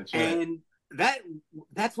 That's right. And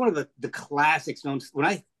that's one of the classic Stones. When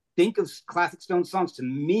I think of classic Stones songs, to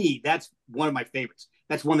me, that's one of my favorites.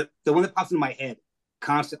 That's the one that pops into my head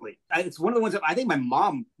constantly. It's one of the ones that I think my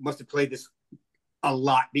mom must have played this a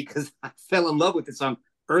lot because I fell in love with this song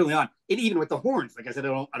early on. And even with the horns, like I said,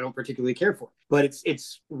 I don't particularly care for it. But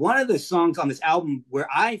it's one of the songs on this album where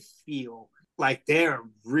I feel like they're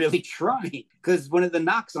really trying, because one of the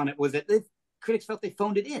knocks on it was that the critics felt they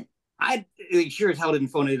phoned it in. I sure as hell didn't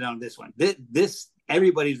phone it in on this one. This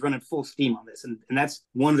everybody's running full steam on this, and that's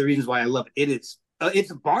one of the reasons why I love it. It's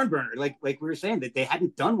a barn burner, like we were saying, that they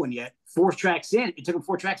hadn't done one yet. 4 tracks in, it took them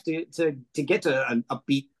 4 tracks to get to an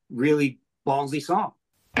upbeat, really ballsy song.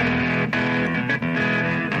 The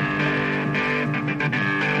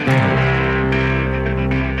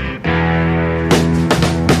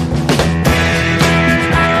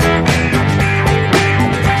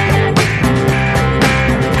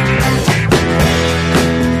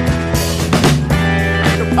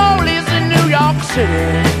police in New York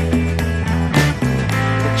City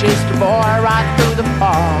chased a boy right through the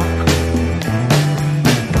park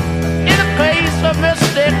in a case of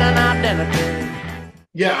mistaken identity.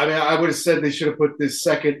 Yeah, I mean, I would have said they should have put this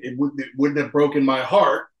second. It wouldn't have broken my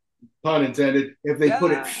heart, pun intended, if they put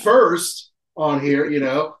it first on here, you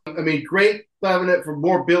know. I mean, great clavinet for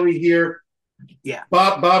more Billy here. Yeah.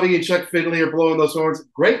 Bobby and Chuck Finley are blowing those horns.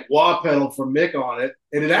 Great wah pedal for Mick on it.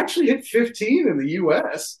 And it actually hit 15 in the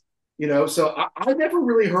U.S., you know, so I never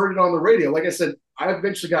really heard it on the radio. Like I said, I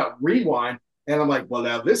eventually got Rewind, and I'm like, well,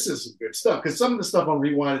 now this is some good stuff. Because some of the stuff on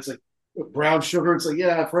Rewind, it's like Brown Sugar. It's like,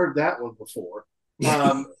 yeah, I've heard that one before.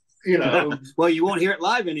 You know. Well, you won't hear it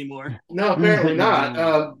live anymore. No, apparently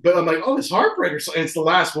not. But I'm like, oh, this Heartbreaker. So it's the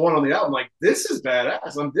last one on the album. Like, this is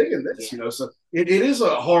badass. I'm digging this, you know. So it is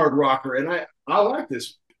a hard rocker, and I like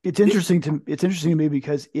this. It's interesting to me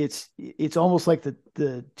because it's almost like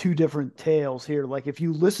the two different tales here. Like if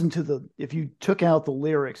you took out the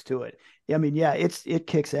lyrics to it, I mean, yeah, it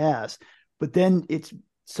kicks ass, but then it's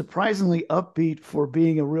surprisingly upbeat for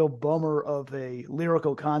being a real bummer of a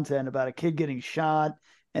lyrical content about a kid getting shot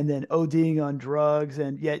and then ODing on drugs,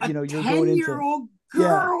 and yet you're going into 10-year-old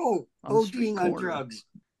girl ODing on drugs.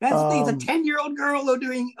 That's the thing. It's a 10-year-old girl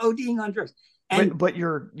ODing on drugs, and but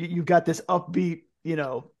you've got this upbeat, you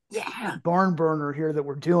know, barn burner here that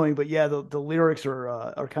we're doing, but the lyrics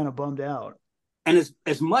are kind of bummed out. And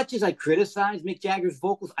as much as I criticize Mick Jagger's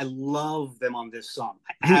vocals, I love them on this song.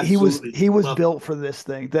 He was built for this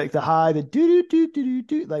thing. The high, the do do do do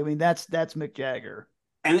do. Like, I mean, that's Mick Jagger.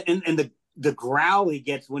 And the growl he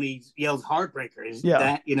gets when he yells "Heartbreaker" is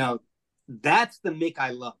that, you know, that's the Mick I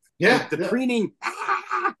love. Yeah, the preening.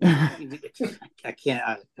 I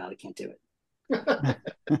can't do it.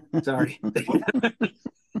 Sorry.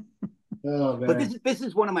 Oh, man. But this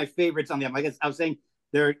is one of my favorites on the album. Like I was saying,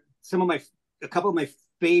 there are a couple of my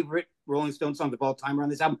favorite Rolling Stone songs of all time are on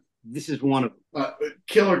this album. This is one of them.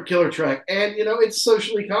 Killer track. And, you know, it's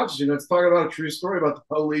socially conscious. You know, it's talking about a true story about the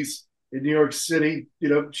police in New York City, you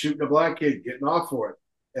know, shooting a black kid, getting off for it.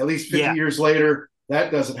 At least 50 years later,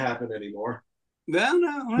 that doesn't happen anymore. Well,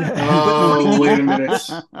 no. Oh, wait a minute.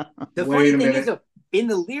 The funny thing is, in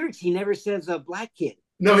the lyrics, he never says a black kid.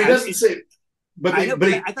 No, he doesn't say it. But he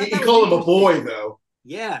called him a boy, though.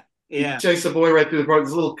 Yeah. He chased a boy right through the park.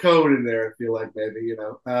 There's a little code in there, I feel like, maybe, you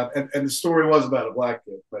know. And the story was about a black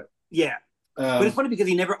kid. But yeah. But it's funny because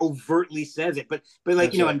he never overtly says it. But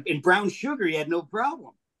like, you know, right. in Brown Sugar, he had no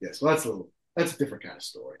problem. Yes, well, that's a different kind of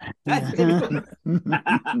story. That's a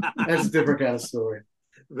different kind of story.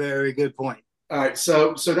 Very good point. All right,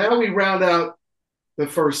 so now we round out the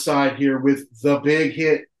first side here with the big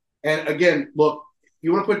hit. And again, look,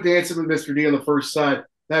 you want to put Dancing with Mr. D on the first side,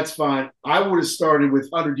 that's fine. I would have started with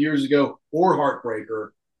 100 Years Ago or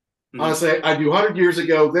Heartbreaker. Honestly, I do 100 Years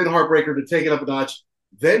Ago, then Heartbreaker to take it up a notch,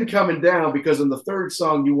 then Coming Down, because in the third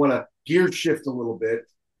song you want to gear shift a little bit.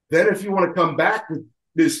 Then if you want to come back with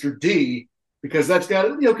Mr. D, because that's got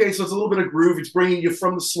okay, so it's a little bit of groove. It's bringing you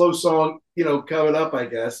from the slow song, coming up, I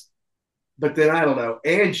guess. But then I don't know,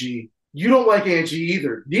 Angie. You don't like Angie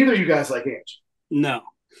either. Neither of you guys like Angie. No,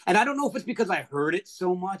 and I don't know if it's because I heard it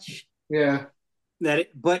so much. Yeah.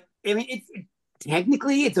 But I mean,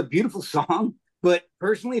 technically it's a beautiful song. But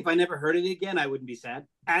personally, if I never heard it again, I wouldn't be sad.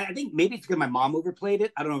 I think maybe it's because my mom overplayed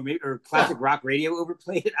it. I don't know, maybe, or classic rock radio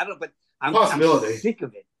overplayed it. I don't know, but I'm sick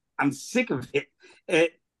of it. I'm sick of it. And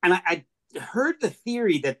I heard the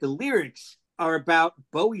theory that the lyrics are about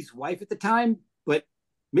Bowie's wife at the time, but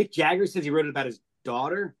Mick Jagger says he wrote it about his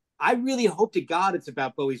daughter. I really hope to God it's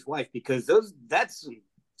about Bowie's wife, because that's some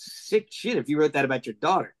sick shit if you wrote that about your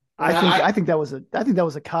daughter. I think that was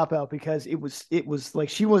a cop out, because it was like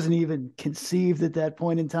she wasn't even conceived at that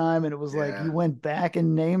point in time, and it was like you went back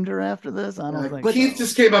and named her after this. I don't think. But Keith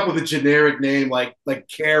just came up with a generic name like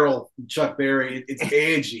Carol from Chuck Berry. It's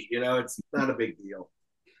Angie. It's not a big deal.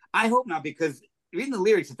 I hope not, because reading the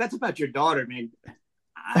lyrics, if that's about your daughter, man,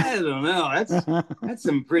 I don't know. That's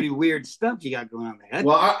some pretty weird stuff you got going on there.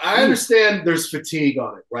 Well, I understand there's fatigue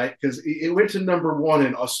on it, right? Because it went to number 1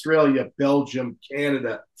 in Australia, Belgium,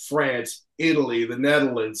 Canada, France, Italy, the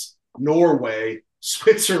Netherlands, Norway,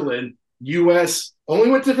 Switzerland, U.S.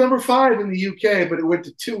 Only went to number 5 in the U.K., but it went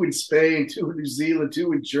to 2 in Spain, 2 in New Zealand,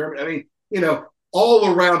 2 in Germany. I mean,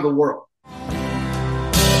 all around the world.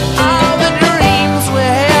 All the dreams we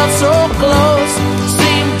held so close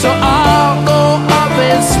seem to all go up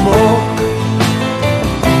in smoke.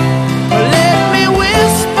 Let me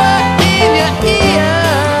whisper in your ear,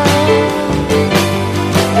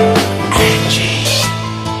 Angie,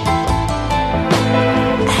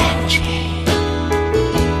 Angie,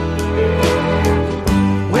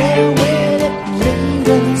 where will it lead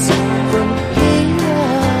us from here?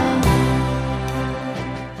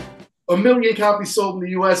 1 million copies sold in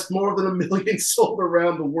the U.S., more than 1 million sold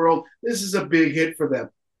around the world. This is a big hit for them.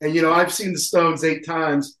 And, I've seen the Stones 8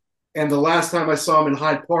 times, and the last time I saw them in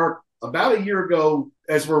Hyde Park, about a year ago,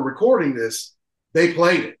 as we're recording this, they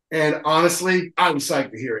played it. And honestly, I was psyched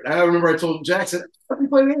to hear it. I remember I told Jackson, "Have you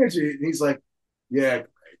played Energy?" And he's like, "Yeah,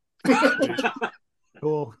 great."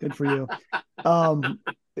 Cool. Good for you.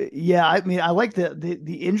 Yeah, I mean, I like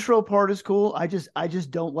the intro part is cool. I just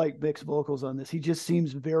don't like Mick's vocals on this. He just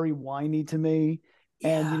seems very whiny to me.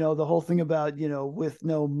 And, the whole thing about, with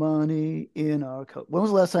no money in our coat. When was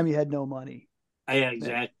the last time you had no money? Yeah,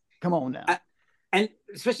 exactly. Come on now. And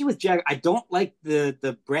especially with Jagger, I don't like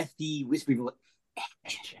the breathy, whispery voice.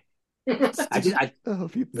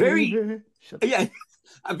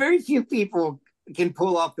 Very few people can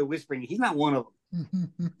pull off the whispering. He's not one of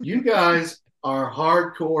them. You guys are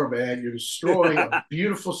hardcore, man. You're destroying a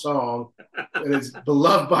beautiful song that is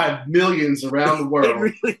beloved by millions around the world.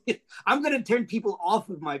 Really, I'm going to turn people off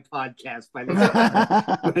of my podcast by this.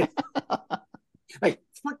 Like,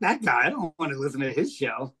 fuck that guy. I don't want to listen to his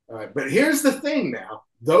show. All right, but here's the thing now.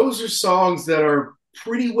 Those are songs that are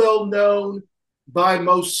pretty well known by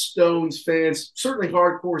most Stones fans, certainly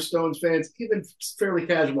hardcore Stones fans, even fairly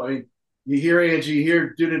casual. I mean, you hear Angie, you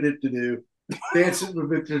hear do-do-do-do-do. Dancing with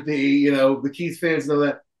Victor D, the Keith fans know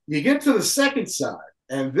that. You get to the second side,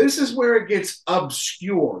 and this is where it gets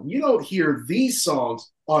obscure. You don't hear these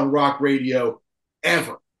songs on rock radio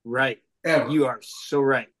ever. Right. Ever. You are so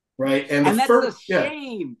right. Right. And that's a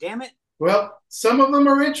shame, damn it. Well, some of them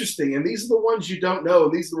are interesting, and these are the ones you don't know,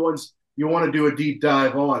 and these are the ones you want to do a deep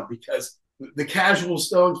dive on, because the casual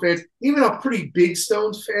Stones fans, even a pretty big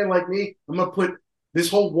Stones fan like me, I'm going to put this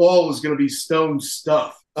whole wall is going to be Stones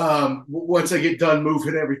stuff. Once I get done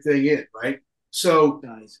moving everything in, right? So,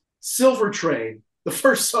 Silver Train, the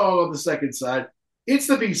first song on the second side, it's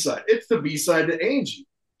the B-side. It's the B-side to Angie.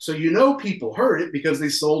 So people heard it because they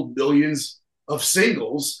sold millions of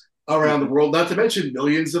singles around the world, not to mention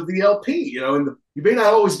millions of the LP, and you may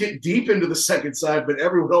not always get deep into the second side, but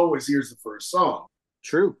everyone always hears the first song.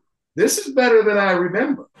 True. This is better than I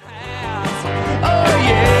remember. Oh,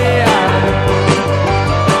 yeah.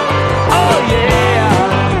 Oh, yeah.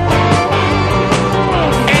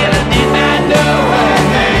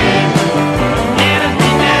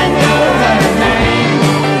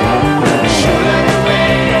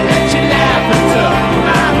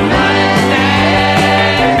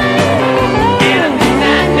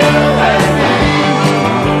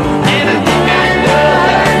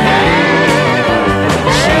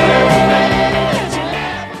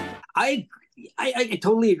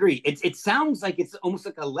 totally agree. It sounds like it's almost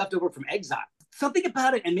like a leftover from Exile. Something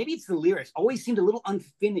about it, and maybe it's the lyrics, always seemed a little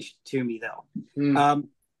unfinished to me, though.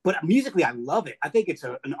 But musically, I love it. I think it's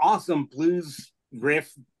an awesome blues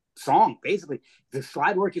riff song, basically. The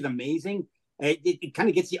slide work is amazing. It kind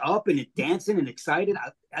of gets you up and dancing and excited.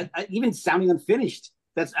 I even sounding unfinished.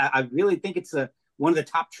 I really think it's one of the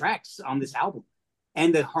top tracks on this album.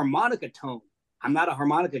 And the harmonica tone. I'm not a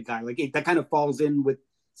harmonica guy. Like that kind of falls in with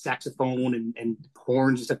saxophone and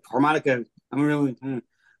horns, just a harmonica.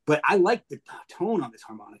 But I like the tone on this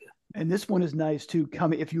harmonica. And this one is nice too.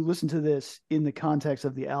 If you listen to this in the context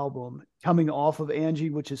of the album, coming off of Angie,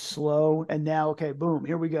 which is slow, and now, okay, boom,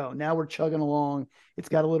 here we go. Now we're chugging along. It's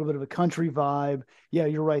got a little bit of a country vibe. Yeah,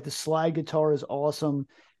 you're right. The slide guitar is awesome.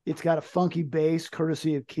 It's got a funky bass,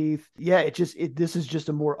 courtesy of Keith. Yeah, this is just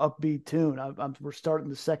a more upbeat tune. We're starting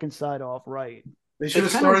the second side off right. They should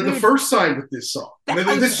have started the first side with this song.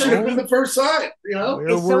 This should have been the first side.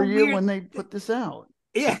 Where were you when they put this out?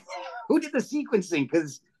 Yeah, who did the sequencing?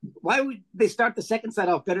 Because why would they start the second side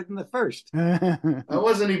off better than the first? I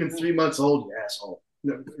wasn't even 3 months old, you asshole.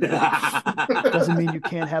 Doesn't mean you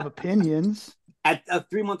can't have opinions. At a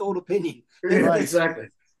 3-month-old opinion. Right. Exactly.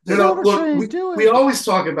 Look, we always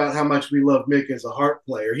talk about how much we love Mick as a harp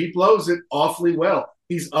player. He blows it awfully well.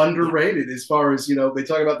 He's underrated as far as, they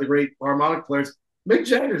talk about the great harmonic players. Mick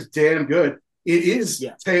Jagger's damn good. It is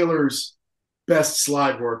Taylor's best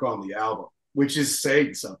slide work on the album, which is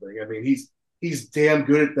saying something. I mean, he's damn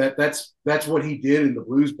good at that. That's what he did in the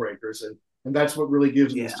Blues Breakers, and that's what really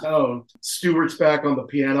gives him his tone. Stewart's back on the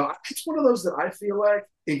piano. It's one of those that I feel like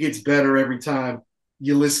it gets better every time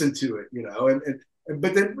you listen to it,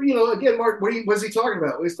 but then, again, Mark, what was he talking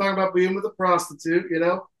about? He's talking about being with a prostitute,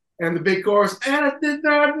 and the big chorus, and I did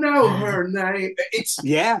not know her name.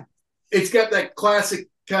 It's got that classic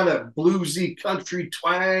kind of bluesy country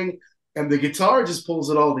twang, and the guitar just pulls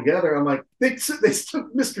it all together. I'm like, they took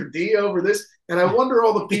Mr. D over this, and I wonder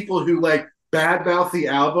all the people who badmouth the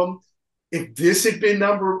album. If this had been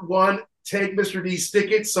number one, take Mr. D,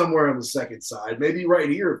 stick it somewhere on the second side, maybe right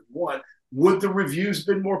here if you want. Would the reviews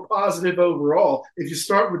been more positive overall if you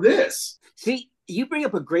start with this? See, you bring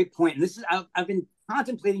up a great point, and this is I've been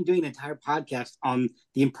contemplating doing an entire podcast on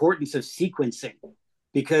the importance of sequencing.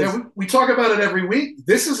 Because we talk about it every week.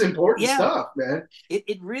 This is important stuff, man.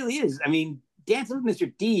 It really is. I mean, Dancing with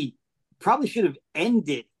Mr. D probably should have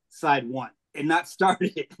ended side one and not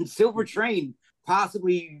started it. And Silver Train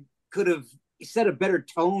possibly could have set a better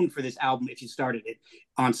tone for this album if you started it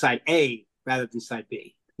on side A rather than side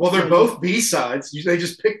B. Well, they're both B-sides. They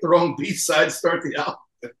just picked the wrong B-side to start the album.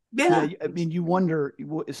 Yeah. I mean, you wonder,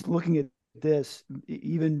 looking at this,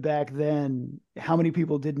 even back then, how many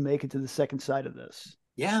people didn't make it to the second side of this?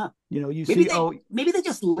 Yeah. Maybe they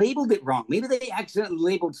just labeled it wrong. Maybe they accidentally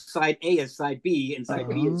labeled side A as side B and side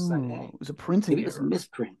B as side A. It was a printing Maybe it was a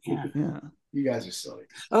misprint. Yeah. You guys are silly.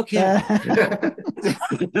 Okay.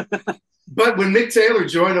 But when Mick Taylor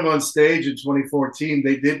joined him on stage in 2014,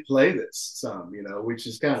 they did play this some, which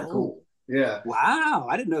is kind of cool. Yeah. Wow.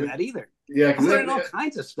 I didn't know that either. Yeah. I'm learning all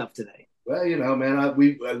kinds of stuff today. Well, man,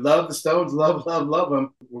 I love the Stones, love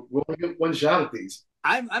them. We'll get one shot at these.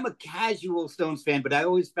 I'm a casual Stones fan, but I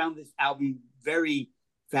always found this album very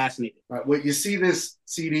fascinating. All right, well, you see this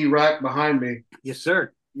CD rack behind me? Yes,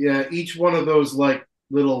 sir. Yeah, each one of those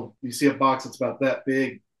little. You see a box that's about that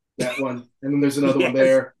big, that one, and then there's another one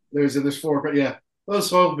there. There's 4. Yeah, those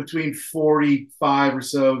hold between 45 or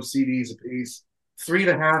so CDs a piece.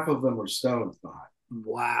 3.5 of them are Stones behind.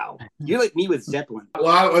 Wow. You're like me with Zeppelin.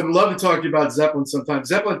 Well, I'd love to talk to you about Zeppelin sometime.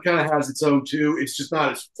 Zeppelin kind of has its own too. It's just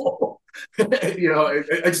not as full.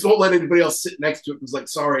 I just won't let anybody else sit next to it. It's like,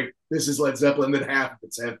 sorry, this is Led Zeppelin, then half of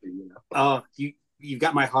it's empty. Oh, you've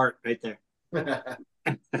got my heart right there.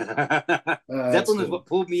 Zeppelin is what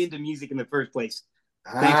pulled me into music in the first place.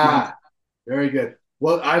 Thanks, Mom. Very good.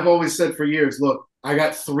 Well, I've always said for years, look, I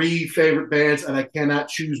got 3 favorite bands, and I cannot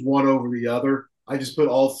choose one over the other. I just put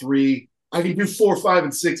all 3. I can do 4, 5,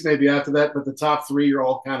 and 6 maybe after that, but the top 3 are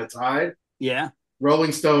all kind of tied. Yeah.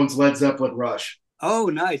 Rolling Stones, Led Zeppelin, Rush. Oh,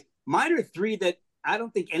 nice. Mine are 3 that I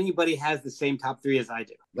don't think anybody has the same top 3 as I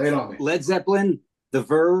do. Lay it on me. Led Zeppelin, The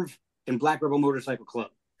Verve, and Black Rebel Motorcycle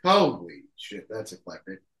Club. Holy shit, that's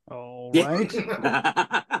eclectic. All right.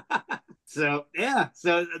 So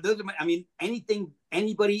those are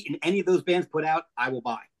anybody in any of those bands put out, I will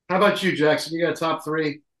buy. How about you, Jackson? You got a top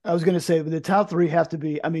 3? I was going to say, but the top 3 have to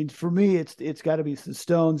be. I mean, for me, it's got to be the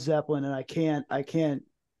Stones, Zeppelin, and I can't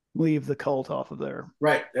leave the Cult off of there.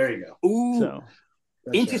 Right there, you go. Ooh, so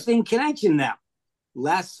interesting connection. Now,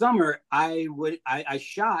 last summer, I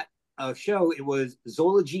shot a show. It was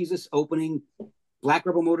Zola Jesus opening Black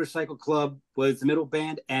Rebel Motorcycle Club was the middle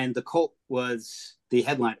band, and the Cult was the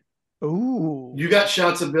headliner. Ooh. You got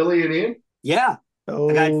shots of Billy and Ian? Yeah.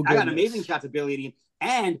 Oh, I got amazing shots of Billy and Ian.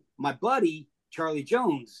 And my buddy, Charlie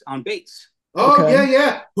Jones, on bass. Oh, Okay.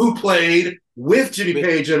 yeah. Who played with Jimmy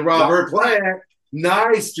Page and Robert Plant.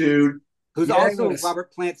 Nice, dude. Who's also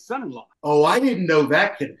Robert Plant's son-in-law. Oh, I didn't know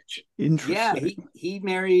that connection. Interesting. Yeah, he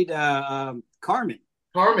married Carmen.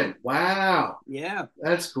 Carmen, wow. Yeah.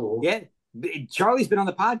 That's cool. Yeah. Charlie's been on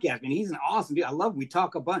the podcast, man. He's an awesome dude. I love him. We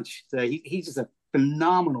talk a bunch. So he's just a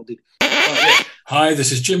phenomenal dude. Hi,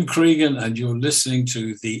 this is Jim Cregan, and you're listening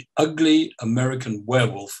to The Ugly American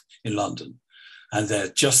Werewolf in London. And they're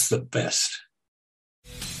just the best.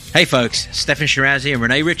 Hey folks, Stefan Shirazi and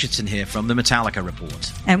Renee Richardson here from the Metallica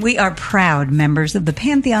Report. And we are proud members of the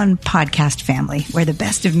Pantheon podcast family, where the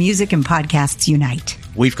best of music and podcasts unite.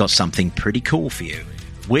 We've got something pretty cool for you.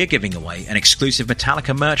 We're giving away an exclusive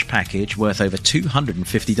Metallica merch package worth over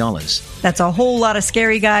 $250. That's a whole lot of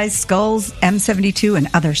Scary Guys, Skulls, M72, and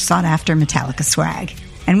other sought-after Metallica swag.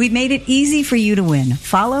 And we've made it easy for you to win.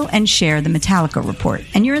 Follow and share the Metallica Report,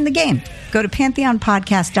 and you're in the game. Go to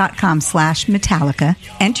pantheonpodcast.com/Metallica,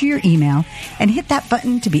 enter your email, and hit that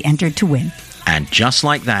button to be entered to win. And just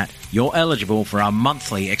like that, you're eligible for our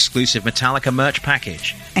monthly exclusive Metallica merch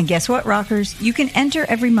package. And guess what, rockers? You can enter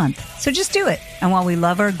every month, so just do it. And while we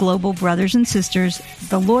love our global brothers and sisters,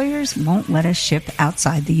 the lawyers won't let us ship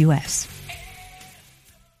outside the U.S.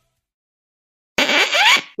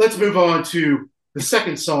 Let's move on to the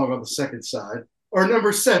second song on the second side, or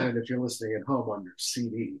number 7 if you're listening at home on your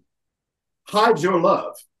CD. Hide Your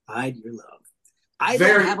Love. Hide Your Love. I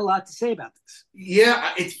don't have a lot to say about this.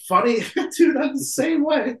 Yeah, it's funny. Dude, I'm the same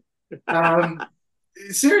way.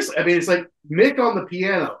 Seriously, I mean, it's like Mick on the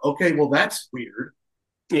piano. Okay, well, that's weird.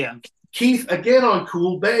 Yeah. Keith, again, on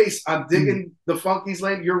cool bass. I'm digging the Funky's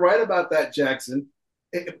Lane. You're right about that, Jackson.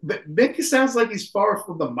 But Mick sounds like he's far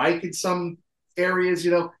from the mic in some areas,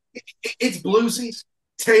 you know. It's bluesy.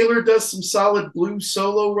 Taylor does some solid blues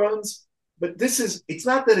solo runs. But it's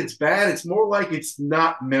not that it's bad. It's more like it's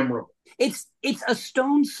not memorable. It's a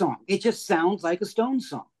Stones song. It just sounds like a Stones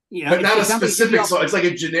song. You know, but not a specific song. It's like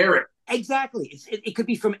a generic. Exactly. It could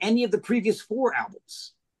be from any of the previous 4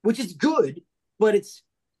 albums, which is good, but it's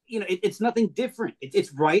nothing different.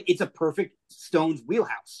 It's right. It's a perfect Stones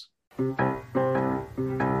wheelhouse.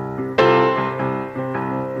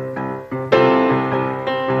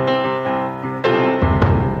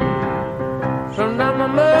 Sometimes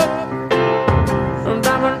I'm up,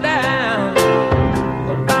 sometimes I'm down,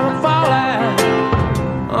 sometimes I'm falling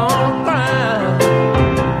on the ground.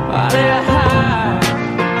 Why did I hide?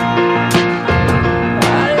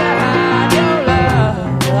 Why did I hide your love?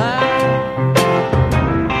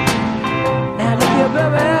 Now look here,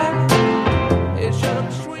 baby, it should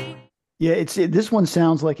have sweet. Yeah, this one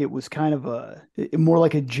sounds like it was kind of more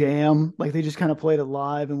like a jam. Like they just kind of played it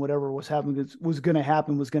live, and whatever was happening was going to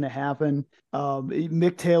happen.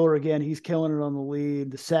 Mick Taylor again, he's killing it on the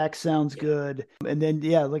lead. The sax sounds good, and then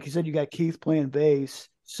like you said, you got Keith playing bass.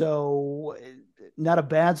 So not a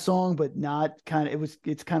bad song, but not kind of.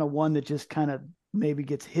 It's kind of one that just kind of maybe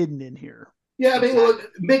gets hidden in here. Yeah, I mean,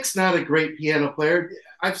 look, Mick's not a great piano player.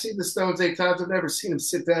 I've seen the Stones 8 times. I've never seen him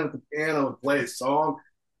sit down at the piano and play a song.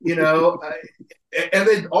 You know, and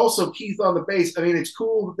then also Keith on the bass. I mean, it's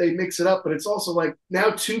cool that they mix it up, but it's also like now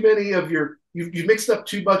too many of you've mixed up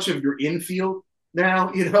too much of your infield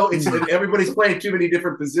now. You know, everybody's playing too many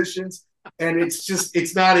different positions, and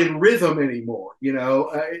it's not in rhythm anymore. You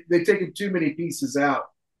know, they've taken too many pieces out,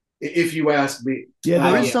 if you ask me. Yeah,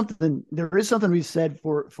 there is something to be said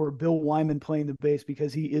for Bill Wyman playing the bass,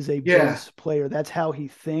 because he is a bass player. That's how he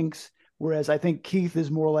thinks. Whereas I think Keith is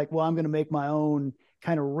more like, well, I'm going to make my own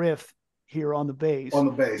kind of riff here on the bass.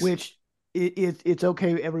 Which it's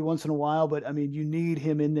okay every once in a while, but I mean, you need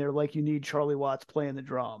him in there like you need Charlie Watts playing the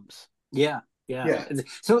drums. Yeah.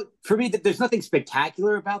 So for me, there's nothing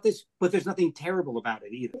spectacular about this, but there's nothing terrible about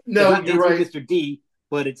it either. No, you're right, Mr. D,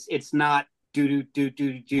 but it's not do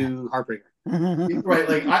heartbreaker. Right,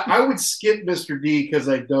 like I would skip Mr. D because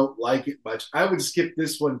I don't like it much. I would skip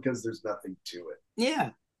this one because there's nothing to it. Yeah,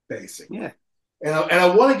 basically. Yeah, and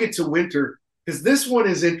I want to get to Winter, because this one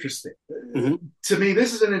is interesting. Mm-hmm. To me,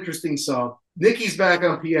 this is an interesting song. Nicky's back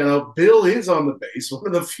on piano. Bill is on the bass, one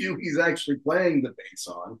of the few he's actually playing the bass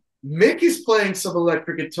on. Mick is playing some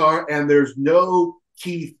electric guitar, and there's no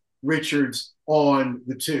Keith Richards on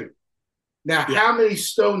the tune. Now, how many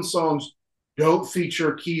Stone songs don't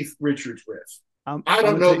feature Keith Richards riff? I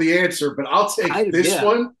don't know the answer, but I'll take this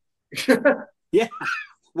one. Yeah.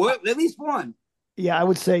 Well, at least one. Yeah, I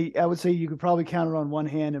would say you could probably count it on one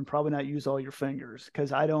hand and probably not use all your fingers,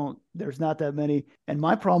 because there's not that many. And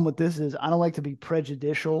my problem with this is I don't like to be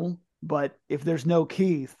prejudicial, but if there's no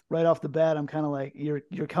Keith right off the bat, I'm kind of like,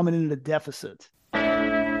 you're coming in at a deficit.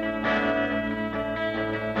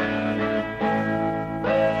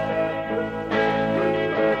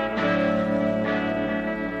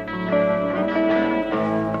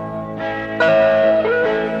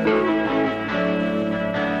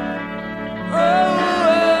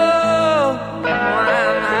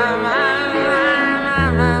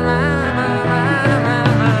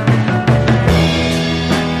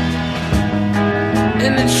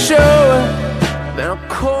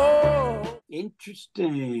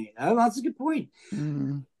 Interesting. Oh, that's a good point.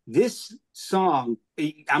 Mm-hmm. This song,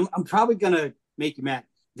 I'm probably gonna make you mad.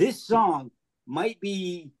 This song might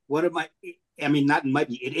be one of my. I mean, not might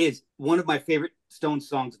be. It is one of my favorite Stones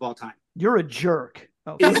songs of all time. You're a jerk.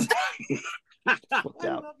 Oh, I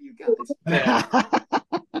love you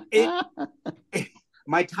guys.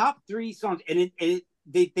 My top three songs, and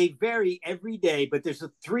they vary every day, but there's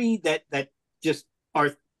three that just are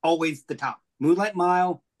always the top: Moonlight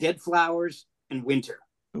Mile, Dead Flowers, and Winter.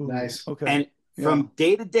 Ooh, nice. Okay. And from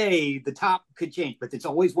day to day, the top could change, but it's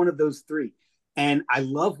always one of those three. And I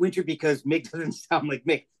love Winter because Mick doesn't sound like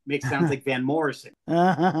Mick. Mick sounds like Van Morrison.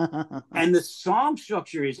 And the song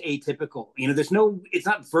structure is atypical. It's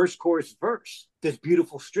not verse, chorus, verse. There's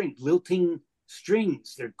beautiful strings, lilting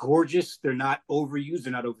strings. They're gorgeous. They're not overused.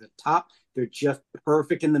 They're not over the top. They're just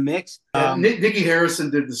perfect in the mix. Nicky Harrison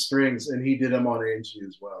did the strings, and he did them on Angie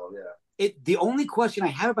as well. Yeah. The only question I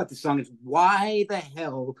have about this song is, why the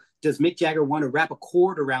hell does Mick Jagger want to wrap a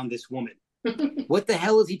cord around this woman? What the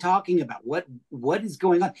hell is he talking about? What is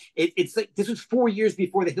going on? It's like this was 4 years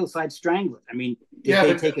before the Hillside Strangler. I mean, did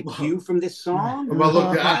they take a cue from this song? Well,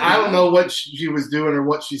 look, I don't know what she was doing or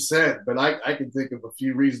what she said, but I can think of a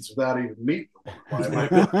few reasons without even meeting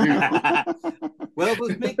her. Well, it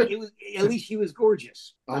was Mick. At least she was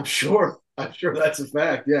gorgeous. I'm sure that's a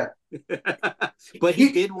fact. Yeah. But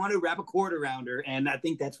he did want to wrap a cord around her, and I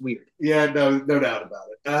think that's weird. Yeah, no doubt about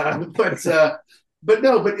it. But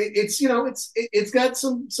it's got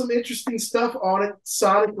some interesting stuff on it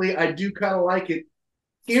sonically. I do kind of like it.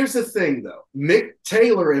 Here's the thing, though. Mick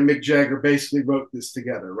Taylor and Mick Jagger basically wrote this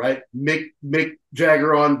together, right? Mick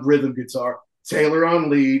Jagger on rhythm guitar, Taylor on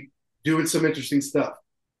lead, doing some interesting stuff.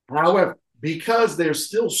 However, because they're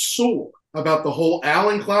still sore about the whole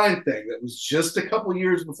Alan Klein thing that was just a couple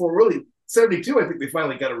years before, really 72, I think they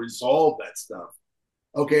finally got to resolve that stuff.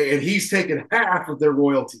 Okay, and he's taken half of their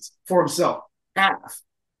royalties for himself. Half,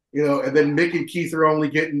 and then Mick and Keith are only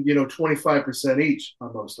getting, 25% each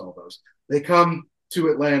on most all those. They come to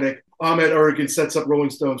Atlantic. Ahmet Ergen sets up Rolling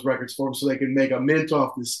Stones records for them so they can make a mint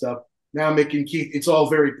off this stuff. Now Mick and Keith, it's all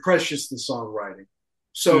very precious, the songwriting.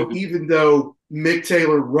 So even though Mick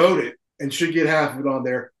Taylor wrote it and should get half of it on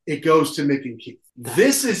there, it goes to Mick and Keith.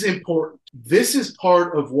 This is important. This is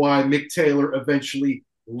part of why Mick Taylor eventually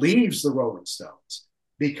leaves the Rolling Stones,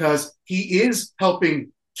 because he is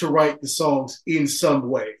helping to write the songs in some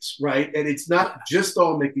ways, right? And it's not just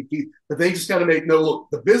all Mick and Keith, but they just got to look,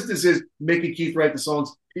 the business is Mick and Keith write the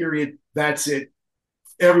songs, period. That's it.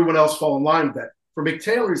 Everyone else fall in line with that. For Mick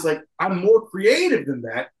Taylor, he's like, I'm more creative than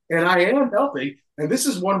that, and I am helping. And this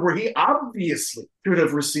is one where he obviously should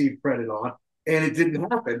have received credit on, and it didn't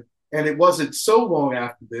happen. And it wasn't so long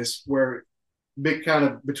after this where Mick kind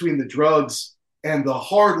of, between the drugs and the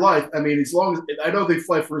hard life, I mean, as long as, I know they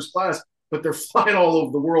fly first class, but they're flying all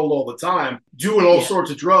over the world all the time, doing all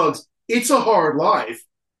sorts of drugs. It's a hard life,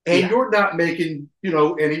 and you're not making,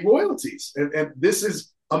 any royalties. And this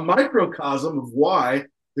is a microcosm of why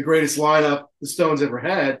the greatest lineup the Stones ever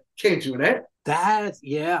had came to an end.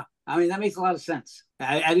 I mean, that makes a lot of sense.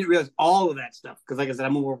 I didn't realize all of that stuff because, like I said,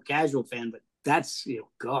 I'm a more casual fan, but that's,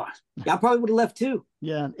 God, I probably would have left too.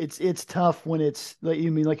 Yeah, it's tough when it's like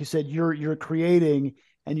you said, you're creating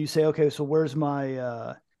and you say, okay, so where's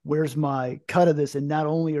my cut of this? And not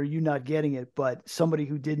only are you not getting it, but somebody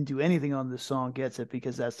who didn't do anything on this song gets it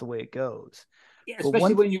because that's the way it goes. Yeah,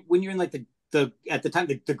 especially when you're in like the at the time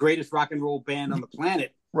the greatest rock and roll band on the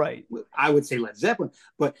planet. Right. I would say Led Zeppelin,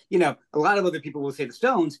 but a lot of other people will say the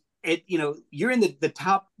Stones. You're in the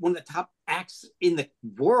top, one of the top acts in the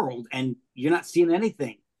world, and you're not seeing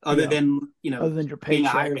anything other than other than your paycheck, being a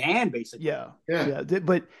hired hand, basically. Yeah.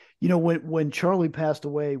 But when Charlie passed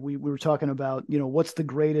away, we were talking about what's the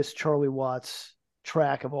greatest Charlie Watts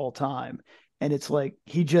track of all time, and it's like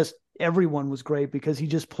everyone was great because he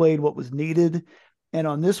just played what was needed. And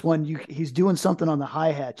on this one, he's doing something on the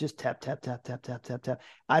hi-hat, just tap, tap, tap, tap, tap, tap, tap.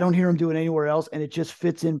 I don't hear him doing anywhere else, and it just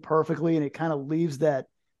fits in perfectly, and it kind of leaves that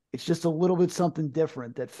It's just a little bit something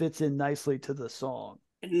different that fits in nicely to the song.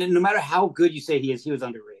 No matter how good you say he is, he was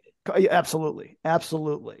underrated. Absolutely.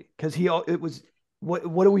 Because it was,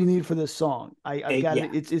 what do we need for this song? I got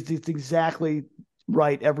it. It's exactly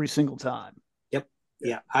right every single time. Yep.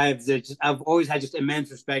 Yeah. I've always had just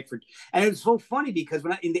immense respect for, and it's so funny because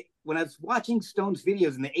when I was watching Stone's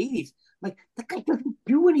videos in the 80s, like, that guy doesn't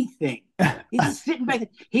do anything. He's just sitting back.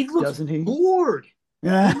 He looks bored.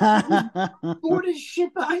 Bored as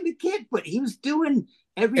shit behind the kid, but he was doing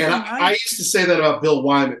everything. And I used to say that about Bill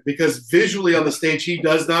Wyman, because visually on the stage, he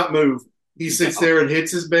does not move. He sits there and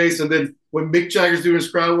hits his bass. And then when Mick Jagger's doing his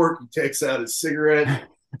crowd work, he takes out his cigarette,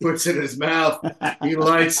 puts it in his mouth. He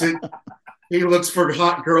lights it. He looks for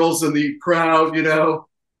hot girls in the crowd,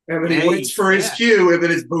 and then he waits for his cue, and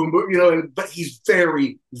then it's boom, boom, but he's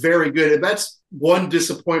very, very good. And that's one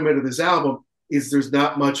disappointment of this album, is there's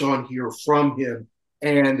not much on here from him.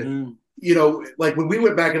 And, like when we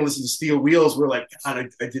went back and listened to Steel Wheels, we're like, God,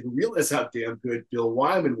 I didn't realize how damn good Bill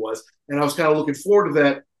Wyman was. And I was kind of looking forward to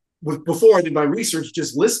that before I did my research,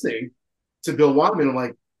 just listening to Bill Wyman. I'm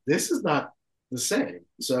like, this is not the same.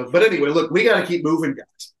 So, but anyway, look, we got to keep moving,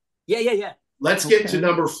 guys. Yeah. Let's get to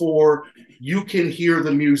number 4. You Can Hear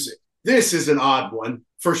the Music. This is an odd one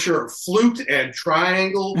for sure. Flute and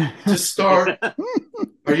triangle to start.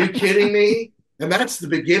 Are you kidding me? And that's the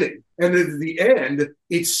beginning. And at the end,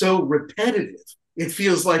 it's so repetitive. It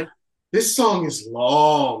feels like this song is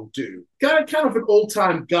long, dude. Got kind of an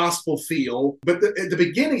old-time gospel feel, but at the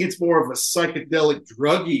beginning, it's more of a psychedelic,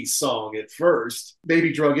 druggy song at first,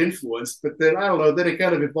 maybe drug-influenced, but then, I don't know, then it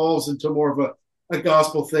kind of evolves into more of a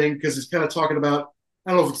gospel thing, because it's kind of talking about,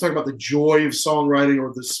 I don't know if it's talking about the joy of songwriting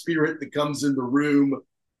or the spirit that comes in the room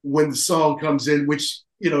when the song comes in, which,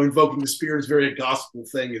 invoking the spirit is very a gospel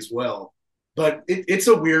thing as well. But it's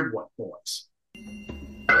a weird one for us.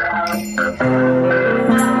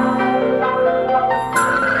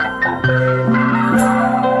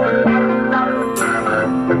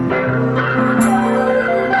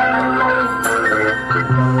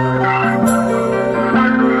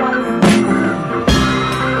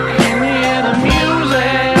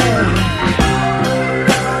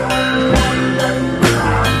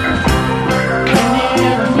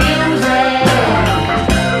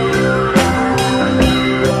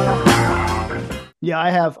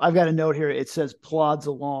 Yeah, I've got a note here. It says plods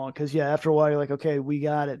along, because after a while you're like, okay, we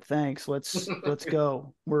got it. Thanks. Let's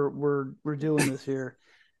go. We're doing this here.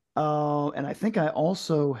 And I think I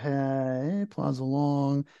also had plods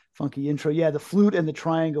along, funky intro. Yeah, the flute and the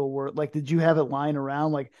triangle were like, did you have it lying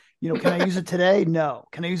around? Like, can I use it today? No.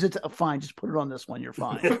 Can I use it? Fine. Just put it on this one. You're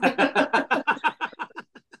fine.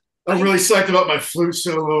 I'm really psyched about my flute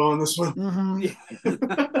solo on this one. Mm-hmm.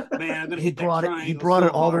 Man, I'm gonna he hit brought that it. He triangle brought so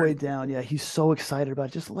it all the hard. way down. Yeah, he's so excited about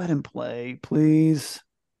it. Just let him play, please.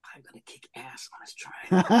 I'm gonna kick ass on his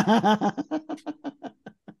triangle.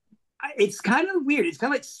 It's kind of weird. It's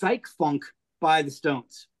kind of like psych funk by the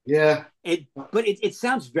Stones. Yeah. But it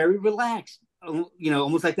sounds very relaxed.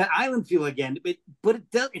 Almost like that Island feel again. But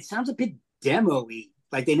it sounds a bit demo-y.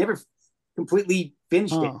 Like they never completely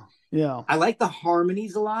finished it. Yeah. I like the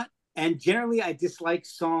harmonies a lot. And generally I dislike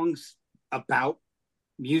songs about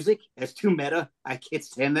music as too meta. I can't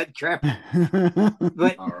stand that crap.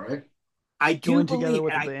 But all right. I do join believe together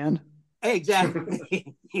with the band.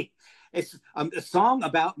 Exactly. It's a song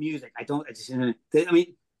about music.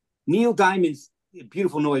 Neil Diamond's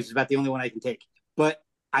Beautiful Noise is about the only one I can take. But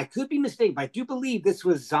I could be mistaken, but I do believe this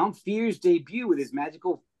was Zamfir's debut with his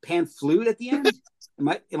magical pan flute at the end.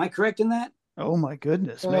 Am I correct in that? Oh my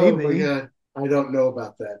goodness, maybe. Oh my God. I don't know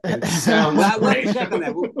about that. It sounds great. We'll check on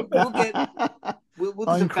that. We'll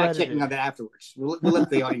do some fact checking on that afterwards. We'll let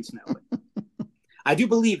the audience know. I do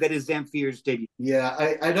believe that is Zamfir's debut. Yeah,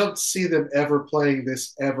 I don't see them ever playing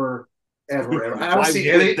this ever. I don't see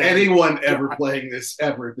anyone ever playing this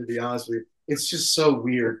ever, to be honest with you. It's just so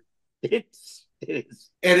weird. It is.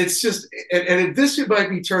 And it's just, and this might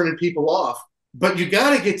be turning people off, but you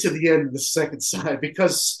got to get to the end of the second side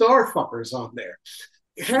because Starfucker's on there.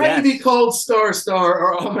 It had to be called Star,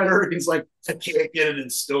 or all my Hurricanes like, I can't get it in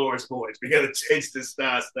stores, boys. We got to change this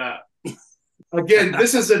star. Again,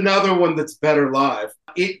 this is another one that's better live.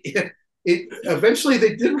 It eventually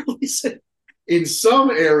they did release it in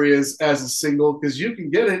some areas as a single because you can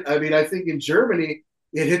get it. I mean, I think in Germany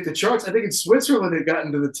it hit the charts. I think in Switzerland it got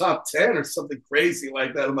into the top 10 or something crazy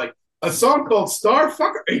like that. I'm like, a song called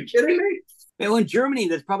Starfucker? Are you kidding me? Well, in Germany,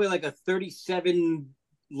 there's probably like a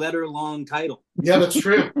 37-letter long title. Yeah, that's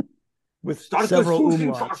true. With several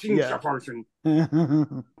umlauts.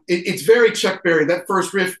 It's very Chuck Berry. That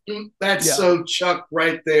first riff, that's so Chuck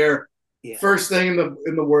right there. Yeah. First thing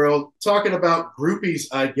in the world, talking about groupies,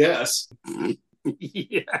 I guess.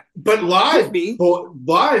 Yeah. But live,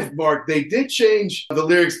 Mark, they did change the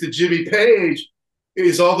lyrics to Jimmy Page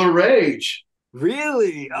is all the rage.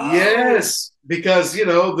 Really? Oh. Yes, because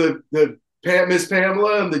the Miss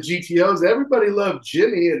Pamela and the GTOs, everybody loved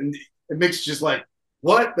Jimmy, and Mick's just like,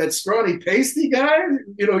 what? That scrawny pasty guy?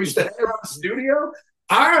 Used to hang around the studio?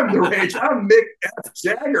 I'm the rage. I'm Mick F.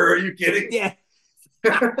 Jagger. Are you kidding? Yeah.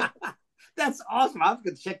 That's awesome. I'm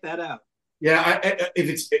going to check that out. Yeah, if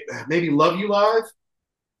it's maybe Love You Live,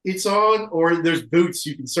 it's on, or there's Boots.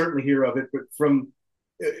 You can certainly hear of it, but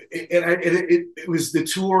it was the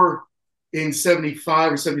tour in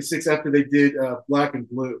 75 or 76 after they did Black and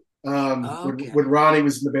Blue. When Ronnie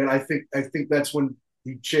was in the band, I think that's when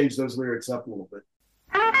he changed those lyrics up a little bit.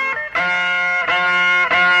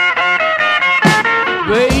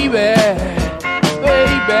 Baby,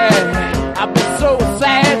 I've been so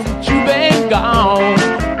sad since you've been gone.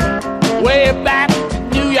 Way back to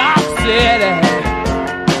New York City,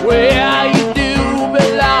 where you do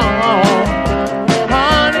belong.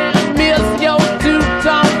 Honey, I miss your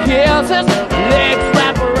two-tongue kisses, legs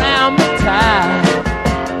wrap around me tight.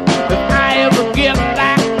 If I ever get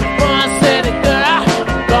back to Fun City, girl,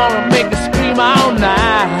 gonna make her scream all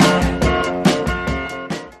night.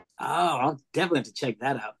 Oh, I'll definitely have to check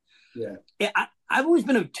that out. Yeah. I've always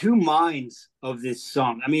been of two minds of this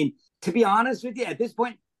song. I mean, to be honest with you, at this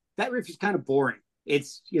point, that riff is kind of boring.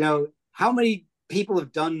 It's, how many people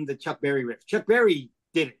have done the Chuck Berry riff? Chuck Berry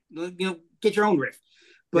did it. Get your own riff.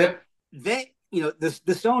 But the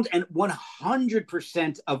Stones and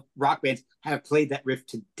 100% of rock bands have played that riff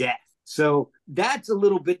to death. So that's a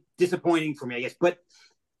little bit disappointing for me, I guess. But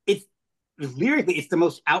lyrically, it's the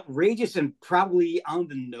most outrageous and probably on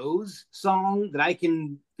the nose song that I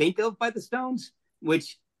can think of by the Stones,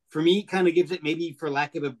 which for me kind of gives it, maybe for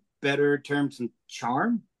lack of a better term, some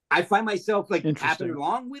charm. I find myself tapping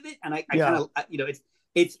along with it, and I kind of,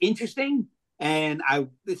 it's interesting, and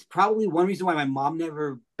it's probably one reason why my mom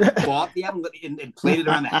never bought the album and played it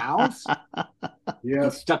around the house. Yeah,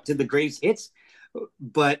 stuck to the greatest hits,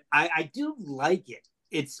 but I do like it.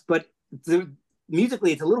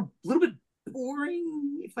 Musically, it's a little bit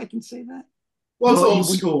boring, if I can say that. Well, it's old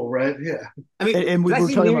school, right? Yeah. I mean, and we did I were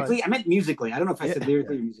say talking lyrically? about, I meant musically. I don't know if I said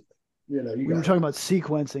lyrically or musically. We were talking about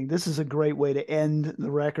sequencing. This is a great way to end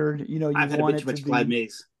the record. I've had a bit too much Glad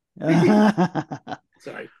Maze.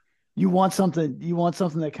 Sorry. You want something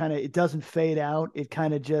that kind of, it doesn't fade out. It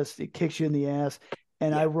kind of it kicks you in the ass.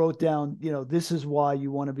 And I wrote down, this is why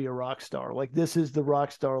you want to be a rock star. Like, this is the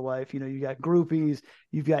rock star life. You got groupies,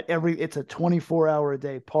 you've got it's a 24-hour a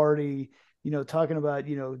day party, talking about,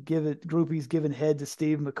 groupies giving head to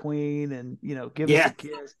Steve McQueen and, giving us a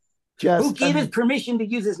kiss. Who gave his permission to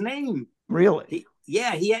use his name? Really?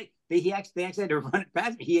 They actually had to run it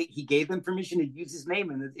past me. He gave them permission to use his name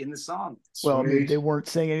in the song. Well, I mean, they weren't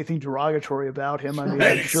saying anything derogatory about him. I mean,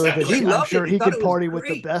 I'm sure he could party with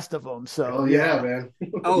the best of them. So oh, yeah, man.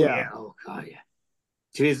 Oh yeah. Oh god, yeah.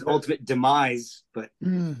 To his ultimate demise, but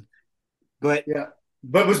yeah.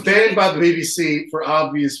 But was banned by the BBC for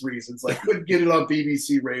obvious reasons. Like, couldn't get it on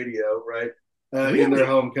BBC radio, right? In their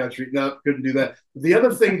home country. No, couldn't do that. The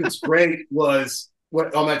other thing that's great was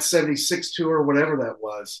on that 76 tour, or whatever that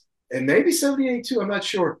was, and maybe 78 too, I'm not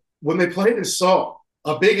sure. When they played this song,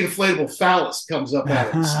 a big inflatable phallus comes up out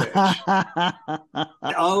of the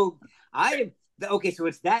stage. Okay, so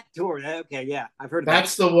it's that tour. Okay, yeah, I've heard of that.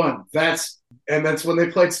 That's the one. That's when they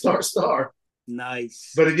played Star Star.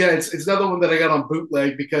 Nice. But again, it's another one that I got on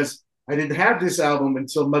bootleg because I didn't have this album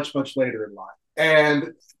until much, much later in life.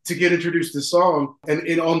 And to get introduced to the song,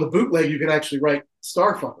 and on the bootleg, you can actually write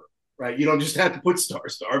Starfucker, right? You don't just have to put Star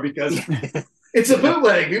Star because it's a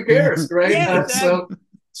bootleg. Who cares, right? Yeah, so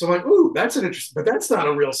I'm like, ooh, that's an interesting, but that's not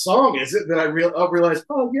a real song, is it? Then I realized,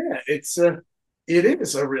 oh yeah, it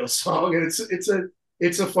is a real song, and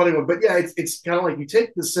it's a funny one. But yeah, it's kind of like you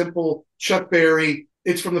take the simple Chuck Berry.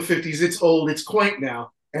 It's from the 50s. It's old. It's quaint now,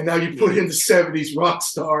 and now you put in the 70s rock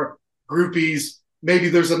star groupies. Maybe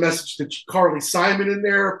there's a message to Carly Simon in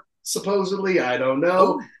there, supposedly. I don't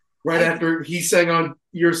know. After he sang on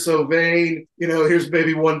You're So Vain, here's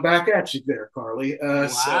maybe one back at you there, Carly.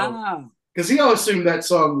 Wow. Because he all assumed that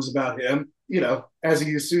song was about him, as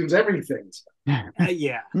he assumes everything's about.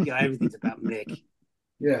 Everything's about Mick.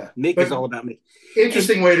 Yeah. Mick is all about Mick.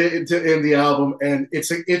 Interesting way to end the album, and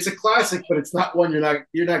it's a classic, but it's not one you're not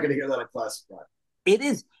going to hear that on classic rock. It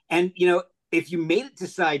is. And, if you made it to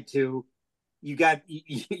side 2,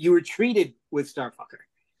 you were treated with Starfucker.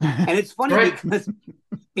 And it's funny because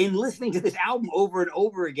in listening to this album over and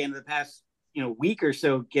over again in the past week or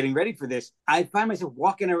so getting ready for this, I find myself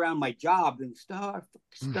walking around my job and star.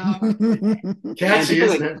 Catchy,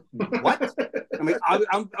 isn't it? What? I mean,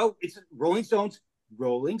 oh, it's Rolling Stones.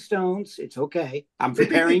 Rolling Stones. It's okay. I'm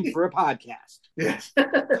preparing for a podcast. Yes.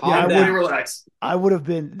 Calm down. Relax. I would have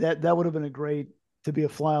been that would have been a great to be a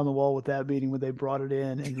fly on the wall with that meeting when they brought it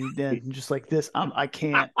in and then just like this. I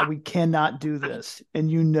can't. We cannot do this, and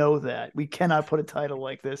you know that we cannot put a title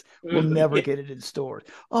like this. We'll never get it in stores.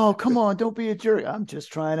 Oh, come on! Don't be a jerk. I'm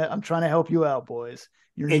trying to help you out, boys.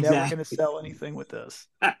 You're never going to sell anything with this.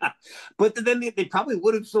 But then they probably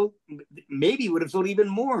would have sold even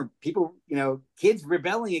more. People, kids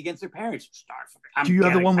rebelling against their parents. Starfucker. Do you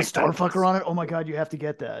have the one with Starfucker on it? Oh my God, you have to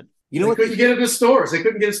get that. You know what? They couldn't get it in stores. They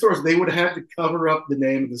couldn't get it in stores. They would have to cover up the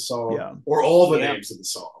name of the song or all the names of the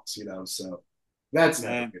songs, So that's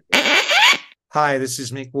not good. Hi, this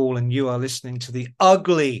is Mick Wall, and you are listening to the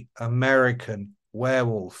Ugly American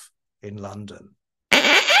Werewolf in London.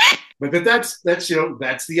 But that's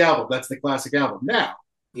the album. That's the classic album. Now,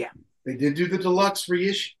 they did do the deluxe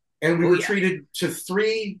reissue, and we were treated to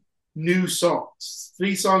 3 new songs.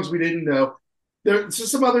 3 songs we didn't know. There's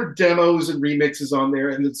some other demos and remixes on there,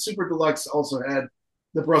 and the Super Deluxe also had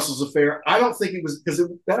the Brussels Affair. I don't think it was because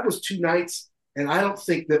that was 2 nights, and I don't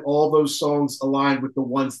think that all those songs aligned with the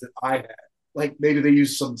ones that I had. Like maybe they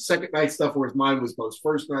used some second night stuff, whereas mine was those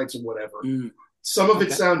first nights or whatever. Some of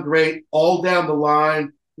it sound great. All Down the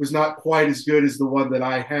Line was not quite as good as the one that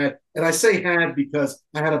I had, and I say had because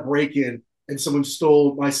I had a break-in and someone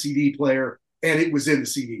stole my CD player, and it was in the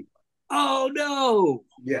CD. Oh no!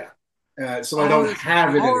 Yeah. So I don't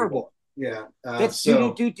have it horrible. Anymore. Yeah. That's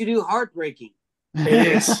heartbreaking. It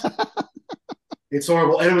is. It's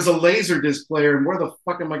horrible. And it was a Laserdisc player. And where the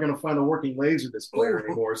fuck am I going to find a working Laserdisc player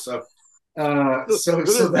anymore? So that's so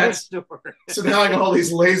now I got all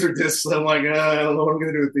these Laserdiscs. And I'm like, I don't know what I'm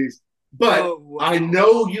going to do with these. But I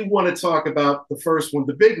know you want to talk about the first one,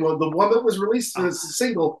 the big one, the one that was released as a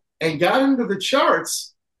single and got into the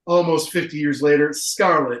charts almost 50 years later,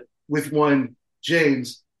 Scarlet, with one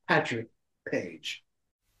James Patrick Page.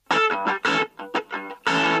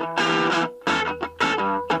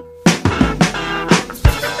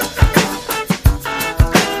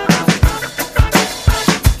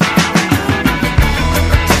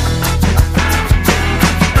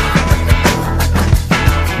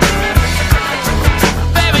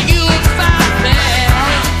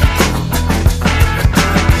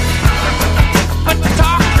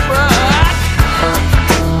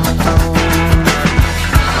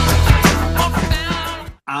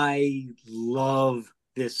 I love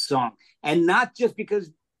this song, and not just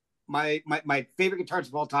because my favorite guitarist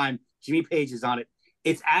of all time, Jimmy Page, is on it.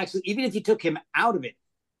 It's actually, even if you took him out of it,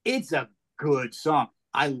 it's a good song.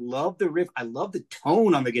 I love the riff. I love the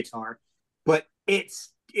tone on the guitar, but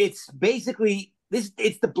it's basically this.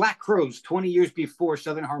 It's the Black Crowes 20 years before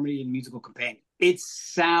Southern Harmony and Musical Companion. It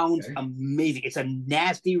sounds amazing. It's a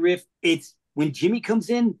nasty riff. It's when Jimmy comes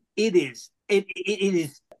in, it is.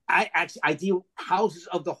 I deal Houses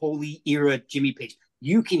of the Holy era Jimmy Page.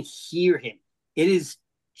 You can hear him. It is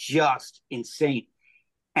just insane.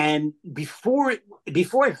 And before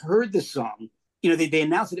I heard the song, they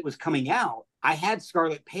announced that it was coming out. I had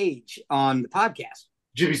Scarlett Page on the podcast.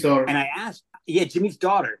 Jimmy's daughter. And I asked, Jimmy's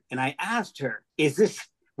daughter. And I asked her,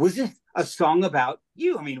 was this a song about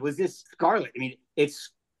you? I mean, was this Scarlett? I mean,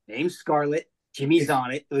 it's named Scarlett. Jimmy's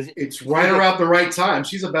on it. It's right around the right time.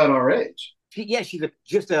 She's about our age. She's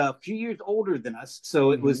just a few years older than us.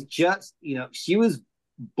 So it was just, she was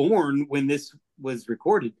born when this was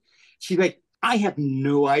recorded. She's like, I have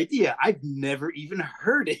no idea. I've never even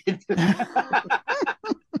heard it. I'm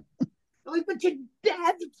like, but your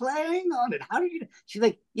dad's playing on it. How did you? She's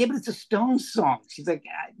like, yeah, but it's a Stones song. She's like,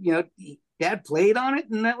 Dad played on it,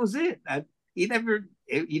 and that was it. You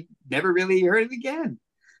never really heard it again.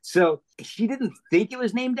 So she didn't think it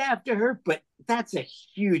was named after her, but that's a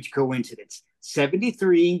huge coincidence.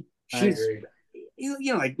 73. She's,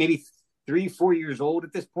 like maybe 3-4 years old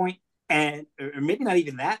at this point, or maybe not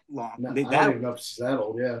even that long. No, I don't even know if she's that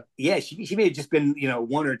old. Yeah. Yeah, she may have just been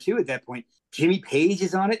 1 or 2 at that point. Jimmy Page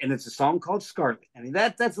is on it, and it's a song called Scarlet. I mean,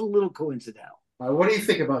 that's a little coincidental. What do you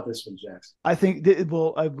think about this one, Jackson? I think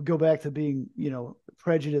I go back to being,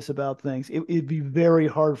 prejudiced about things. It'd be very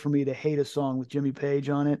hard for me to hate a song with Jimmy Page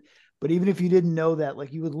on it. But even if you didn't know that,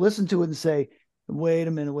 like you would listen to it and say, wait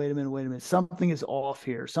a minute. Something is off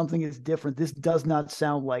here. Something is different. This does not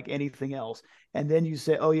sound like anything else. And then you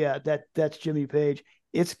say, oh yeah, that's Jimmy Page.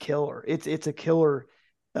 It's killer. It's a killer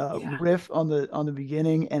riff on the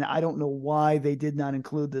beginning. And I don't know why they did not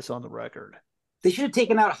include this on the record. They should have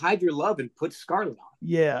taken out Hide Your Love and put Scarlet on.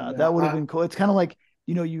 Yeah, that would have been cool. It's kind of like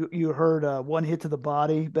you heard One Hit to the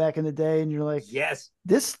Body back in the day, and you're like, yes,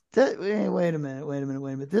 wait a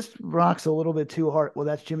minute. This rocks a little bit too hard. Well,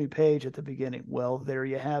 that's Jimmy Page at the beginning. Well, there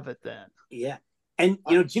you have it then. Yeah. And,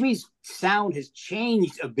 Jimmy's sound has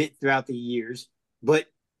changed a bit throughout the years, but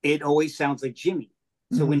it always sounds like Jimmy.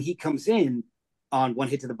 So when he comes in on One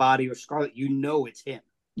Hit to the Body or Scarlet, it's him.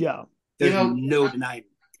 Yeah. There's no denying.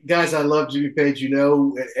 Guys, I love Jimmy Page.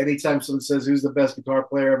 Anytime someone says who's the best guitar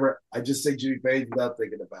player ever, I just say Jimmy Page without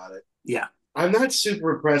thinking about it. Yeah. I'm not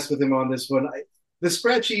super impressed with him on this one. The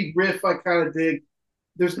scratchy riff I kind of dig.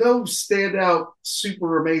 There's no standout,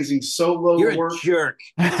 super amazing solo You're work. A jerk.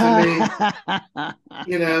 To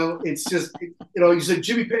me. It's just, you said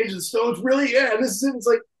Jimmy Page and the Stones, really? Yeah, this is it. It's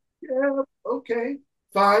like, yeah, okay,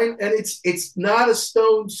 fine. And it's not a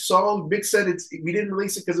Stones song. Mick said we didn't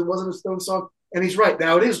release it because it wasn't a Stones song. And he's right.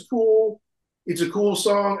 Now, it is cool. It's a cool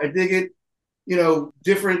song. I dig it.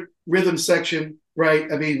 Different rhythm section,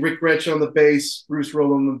 right? I mean, Rick Gretsch on the bass, Bruce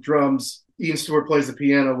Roll on the drums, Ian Stewart plays the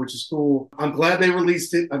piano, which is cool. I'm glad they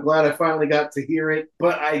released it. I'm glad I finally got to hear it.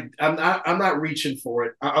 But I'm not reaching for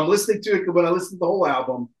it. I'm listening to it when I listen to the whole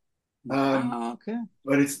album. Okay.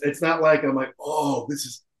 But it's not like I'm like, oh, this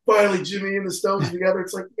is finally Jimmy and the Stones together.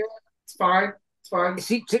 It's like, yeah, it's fine. It's fine.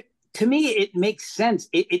 See, to me, it makes sense.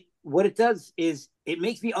 What it does is it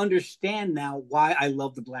makes me understand now why I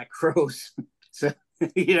love the Black Crowes. So,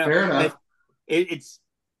 fair enough. It's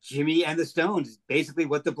Jimmy and the Stones, basically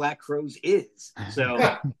what the Black Crowes is. So,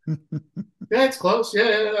 yeah, it's close.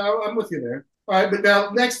 Yeah, I'm with you there. All right, but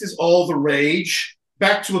now next is All the Rage.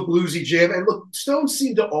 Back to a bluesy jam. And look, Stones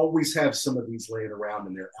seem to always have some of these laying around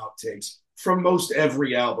in their outtakes from most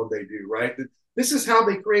every album they do, right? This is how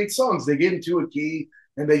they create songs. They get into a key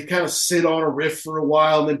and they kind of sit on a riff for a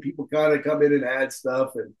while, and then people kind of come in and add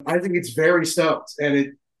stuff. And I think it's very Stones.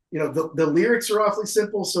 And the lyrics are awfully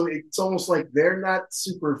simple, so it's almost like they're not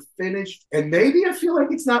super finished. And maybe I feel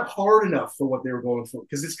like it's not hard enough for what they were going for,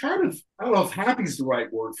 because it's kind of, I don't know if happy's the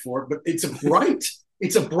right word for it, but it's a bright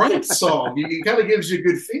song. It kind of gives you a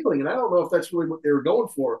good feeling. And I don't know if that's really what they were going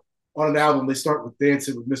for on an album. They start with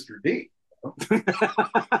Dancing with Mr. D.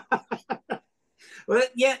 Well,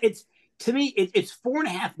 yeah, to me, it's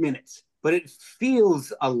 4.5 minutes, but it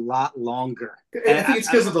feels a lot longer. And I think it's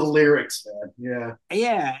because of the lyrics, man. Yeah.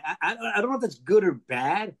 Yeah. I don't know if that's good or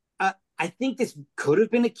bad. I think this could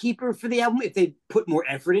have been a keeper for the album if they put more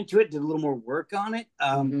effort into it, did a little more work on it.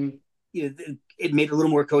 It made it a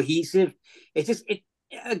little more cohesive. It's just,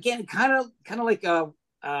 again, kind of like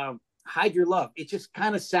Hide Your Love. It just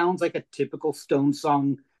kind of sounds like a typical Stone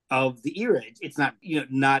song of the era. It's not,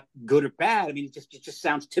 not good or bad. I mean, it just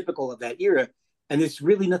sounds typical of that era. And there's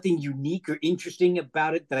really nothing unique or interesting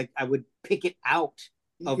about it that I would pick it out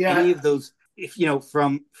of any of those. If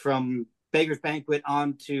from Beggar's Banquet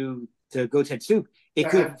on to Goat's Head Soup, it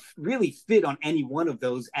could really fit on any one of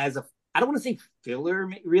those as I don't want to say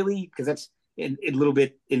filler, really, because that's a little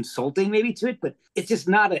bit insulting maybe to it, but it's just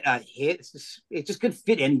not a hit. It just could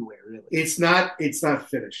fit anywhere, really. It's not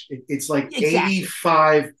finished. It's like exactly.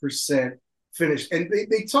 85% finished. And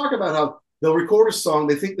they talk about how they'll record a song,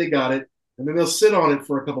 they think they got it, and then they'll sit on it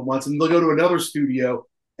for a couple months, and they'll go to another studio,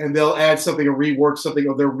 and they'll add something or rework something,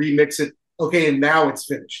 or they'll remix it. Okay, and now it's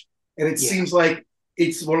finished. And it seems like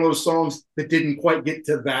it's one of those songs that didn't quite get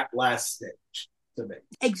to that last stage to me.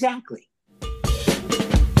 Exactly.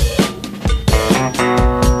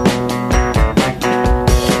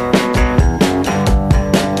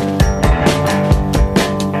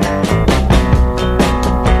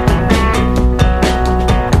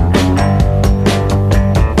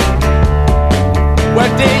 What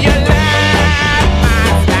do you like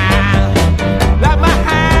my style? Like my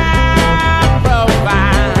high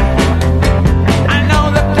profile. I know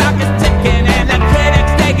the clock is ticking and the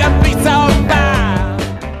critics they can be so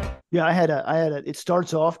bad. Yeah, I had a. It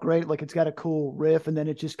starts off great, like it's got a cool riff, and then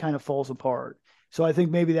it just kind of falls apart. So I think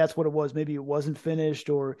maybe that's what it was. Maybe it wasn't finished,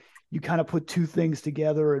 or you kind of put two things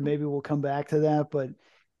together, and maybe we'll come back to that. But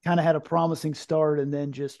kind of had a promising start, and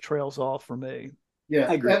then just trails off for me. Yeah,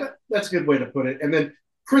 I agree. That's a good way to put it. And then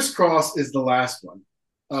Crisscross is the last one,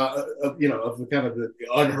 of the kind of the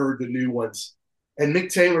unheard, the new ones. And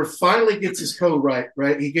Mick Taylor finally gets his code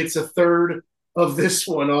right? He gets a third of this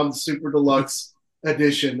one on the Super Deluxe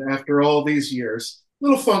edition after all these years.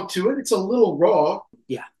 Little funk to it. It's a little raw.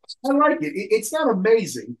 Yeah. I like it. It's not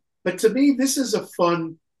amazing, but to me, this is a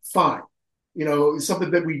fun find.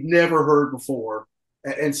 Something that we've never heard before.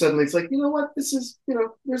 And suddenly it's like, you know what? This is,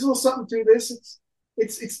 there's a little something to this.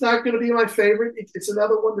 It's not going to be my favorite. It's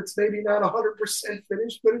another one that's maybe not 100%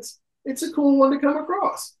 finished, but it's a cool one to come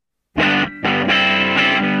across.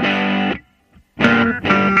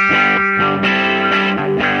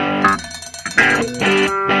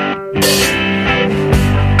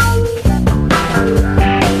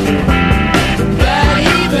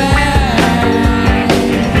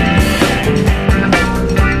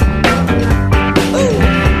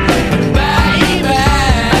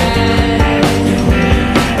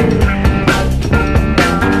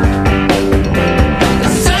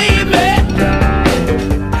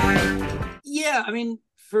 I mean,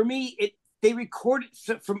 for me, they recorded.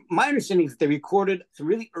 So from my understanding, is that they recorded some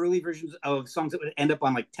really early versions of songs that would end up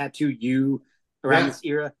on like "Tattoo You" around this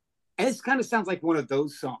era, and it kind of sounds like one of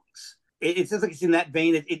those songs. It sounds like it's in that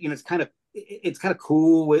vein. It's kind of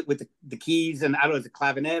cool with the keys, and I don't know, is it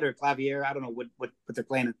clavinet or clavier? I don't know what they're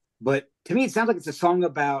playing. But to me, it sounds like it's a song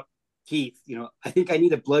about Keith. I think I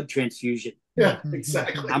need a blood transfusion. Yeah,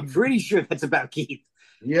 exactly. I'm pretty sure that's about Keith.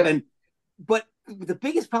 Yeah. But the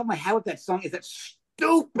biggest problem I have with that song is that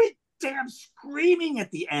stupid damn screaming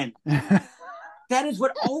at the end. That is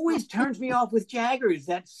what always turns me off with Jagger, is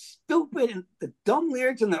that stupid and the dumb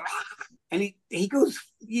lyrics and and he goes,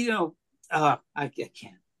 I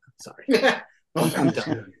can't. I'm sorry. I'm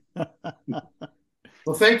done.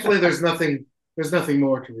 Well, thankfully, there's nothing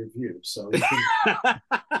more to review, so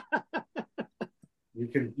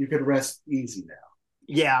you can rest easy now.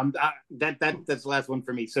 Yeah, that's the last one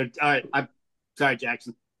for me. So, all right, I'm sorry,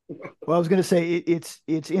 Jackson. Well, I was going to say it's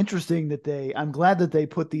interesting that I'm glad that they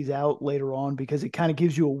put these out later on, because it kind of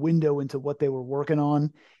gives you a window into what they were working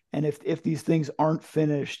on, and if these things aren't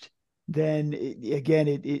finished, then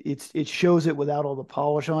it shows it without all the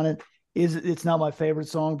polish on it. It's not my favorite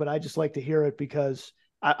song, but I just like to hear it because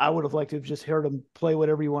I would have liked to have just heard them play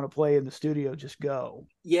whatever you want to play in the studio. Just go.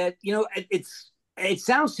 Yeah, it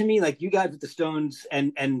sounds to me like you guys with the Stones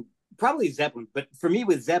and probably Zeppelin, but for me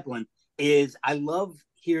with Zeppelin is I love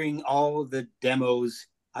hearing all the demos.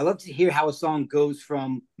 I love to hear how a song goes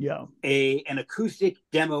from an acoustic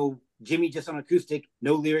demo, Jimmy just on acoustic,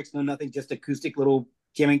 no lyrics, no nothing, just acoustic little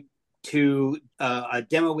jamming, to a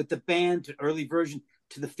demo with the band, to early version,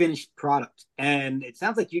 to the finished product. And it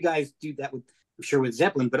sounds like you guys do that with, I'm sure, with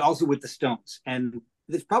Zeppelin, but also with the Stones. And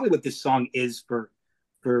that's probably what this song is for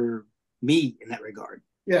me in that regard.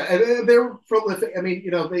 Yeah, and they're prolific. I mean,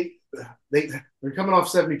 they're coming off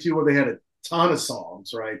 72 where they had a ton of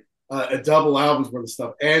songs, right? A double albums worth of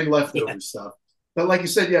stuff and leftover stuff. But like you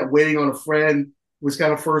said, Waiting on a Friend was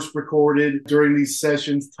kind of first recorded during these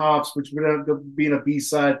sessions. Tops, which would end up being a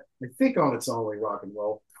B-side, I think, on It's Only Rock and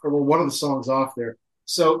Roll, or one of the songs off there.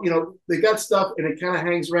 So, they got stuff and it kind of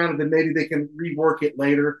hangs around, and then maybe they can rework it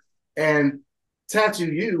later. And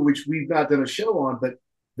Tattoo You, which we've not done a show on, but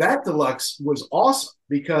that deluxe was awesome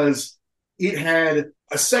because it had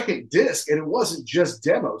a second disc and it wasn't just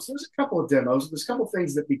demos. There's a couple of demos. There's a couple of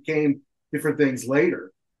things that became different things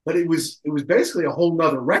later, but it was basically a whole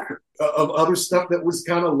nother record of other stuff that was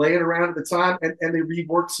kind of laying around at the time, and they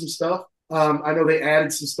reworked some stuff. I know they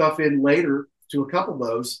added some stuff in later to a couple of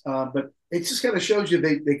those, but it just kind of shows you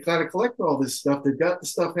they kind of collect all this stuff. They've got the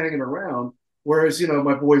stuff hanging around, whereas,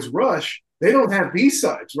 my boys Rush, they don't have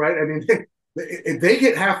B-sides, right? I mean, if they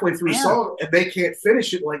get halfway through a song and they can't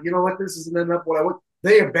finish it, like, you know what, this isn't enough what I want,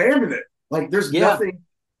 they abandon it. Like there's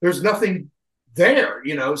nothing there,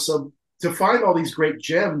 so to find all these great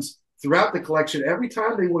gems throughout the collection, every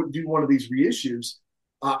time they would do one of these reissues,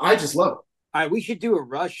 I just love it. All right, we should do a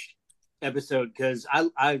Rush episode because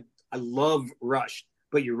I love Rush,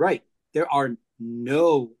 but you're right. There are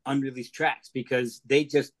no unreleased tracks because they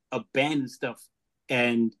just abandon stuff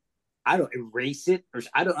and I don't erase it, or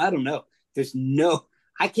I don't know. There's no,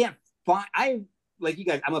 I can't find, like you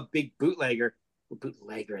guys, I'm a big bootlegger.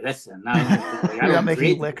 That's not bootlegger. I don't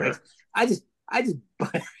making liquor. I just, I'm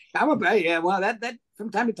that from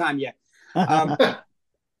time to time. Yeah.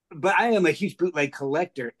 But I am a huge bootleg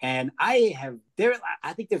collector, and I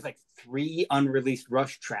think there's like 3 unreleased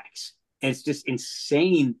Rush tracks. And it's just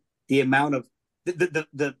insane the amount of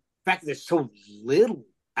the fact that there's so little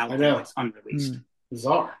out there that's unreleased.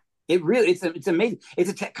 Bizarre. It really, it's amazing.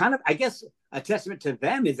 It's kind of, I guess, a testament to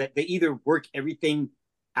them is that they either work everything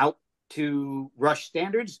out to Rush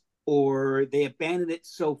standards or they abandon it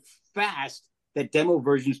so fast that demo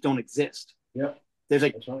versions don't exist. Yep. There's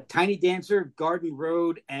like Tiny Dancer, Garden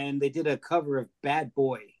Road, and they did a cover of Bad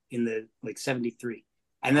Boy in the 73.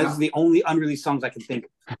 And those are the only unreleased songs I can think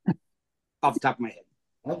of off the top of my head.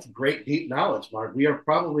 That's great deep knowledge, Mark. We are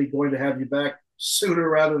probably going to have you back sooner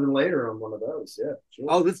rather than later on one of those. Yeah, sure.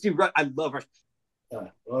 Oh, let's do Rush. I love Rush.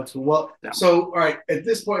 So all right, at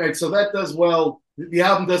this point, so that does well. The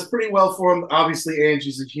album does pretty well for them. Obviously,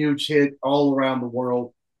 Angie's a huge hit all around the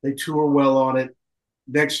world. They tour well on it.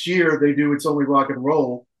 Next year, they do It's Only Rock and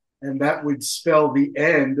Roll, and that would spell the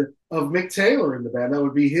end of Mick Taylor in the band. That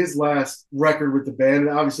would be his last record with the band, and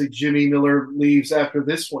obviously Jimmy Miller leaves after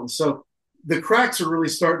this one. So the cracks are really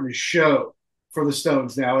starting to show for the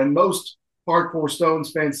Stones now, and most hardcore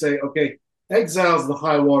Stones fans say, okay, Exile's the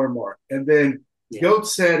high water mark, and then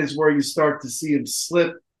Goat's Head is where you start to see him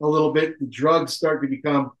slip a little bit. The drugs start to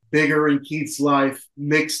become bigger in Keith's life.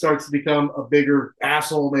 Mick starts to become a bigger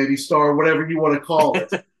asshole, maybe star, whatever you want to call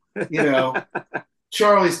it. you know,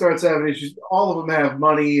 Charlie starts having issues. All of them have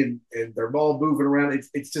money and they're all moving around.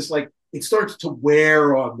 It's just like it starts to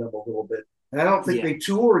wear on them a little bit. And I don't think they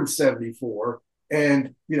tour in 74.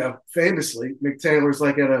 And, you know, famously, Mick Taylor's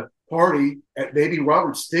like at a party at maybe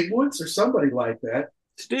Robert Stigwood's or somebody like that.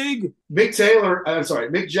 Stig. Mick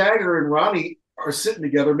Jagger and Ronnie are sitting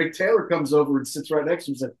together. Mick Taylor comes over and sits right next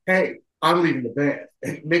to him and says, "Hey, I'm leaving the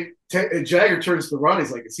band." And Jagger turns to Ronnie.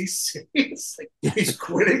 He's like, "Is he serious? Like, he's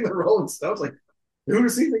quitting the Rolling Stones?" Like, who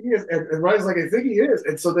does he think he is? And Ronnie's like, "I think he is."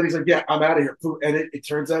 And so then he's like, "Yeah, I'm out of here." And it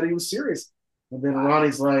turns out he was serious. And then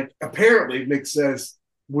Ronnie's like, apparently Mick says,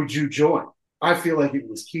 "Would you join?" I feel like it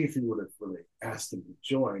was Keith who would have really asked him to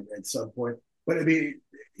join at some point. But I mean,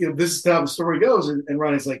 you know, this is how the story goes. And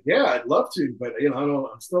Ronnie's like, "Yeah, I'd love to, but you know,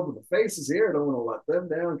 I'm still with the faces here. I don't want to let them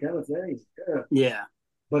down," kind of thing. Yeah.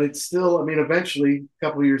 But it's still, I mean, eventually, a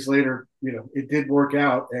couple of years later, you know, it did work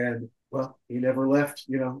out. And well, he never left.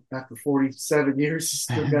 You know, after 47 years, he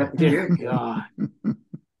still got the gig. God,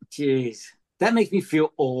 jeez, that makes me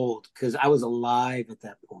feel old because I was alive at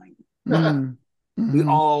that point. We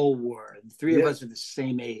all were. The three of us are the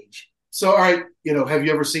same age. So, all right, you know, have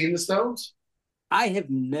you ever seen the Stones? I have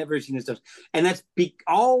never seen the Stones, and that's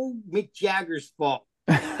all Mick Jagger's fault.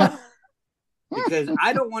 Because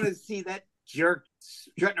I don't want to see that jerk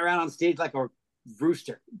strutting around on stage like a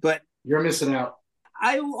rooster. But you're missing out.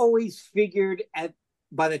 I always figured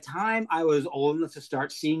by the time I was old enough to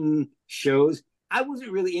start seeing shows, I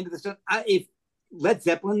wasn't really into the stuff. If Led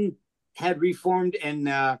Zeppelin had reformed and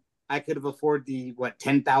I could have afforded the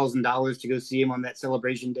 $10,000 to go see him on that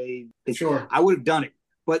Celebration Day, sure, I would have done it.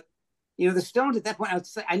 But you know, the Stones at that point,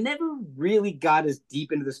 I never really got as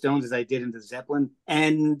deep into the Stones as I did into Zeppelin,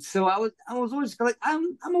 and so I was always like,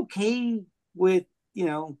 I'm okay with, you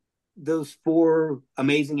know, those 4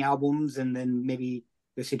 amazing albums, and then maybe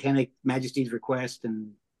the Satanic Majesty's Request,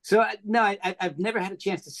 and so I've never had a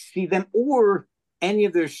chance to see them or any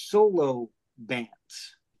of their solo bands.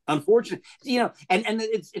 Unfortunately, you know, and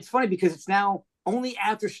it's funny because it's now only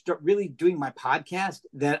after really doing my podcast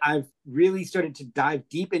that I've really started to dive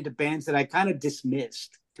deep into bands that I kind of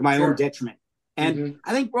dismissed to my own detriment. And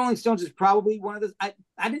I think Rolling Stones is probably one of those. I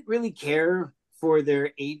didn't really care for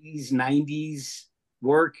their 80s, 90s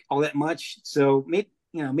work all that much. So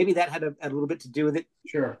maybe that had a little bit to do with it.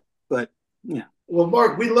 Sure. But, you know. Well,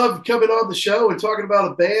 Mark, we love coming on the show and talking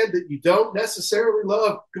about a band that you don't necessarily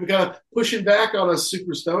love, kind of pushing back on us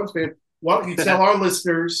Super Stones fan. Why don't you tell our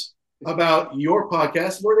listeners about your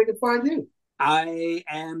podcast, where they can find you? I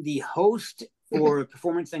am the host for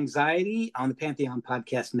Performance Anxiety on the Pantheon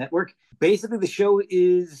Podcast Network. Basically, the show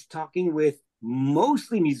is talking with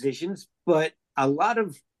mostly musicians, but a lot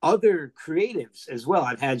of other creatives as well.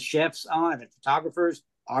 I've had chefs on, I've had photographers,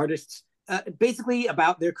 artists, basically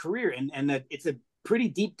about their career. And it's a pretty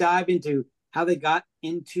deep dive into how they got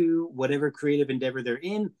into whatever creative endeavor they're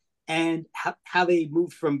in and how they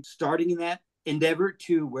moved from starting in that endeavor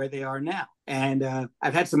to where they are now. And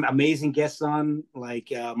I've had some amazing guests on,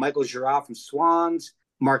 like Michael Girard from Swans,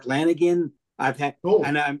 Mark Lanigan. I've had,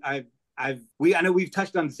 and I know we've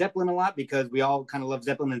touched on Zeppelin a lot because we all kind of love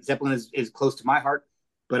Zeppelin, and Zeppelin is close to my heart.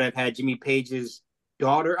 But I've had Jimmy Page's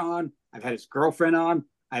daughter on. I've had his girlfriend on.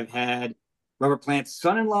 I've had Robert Plant's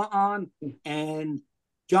son-in-law on, and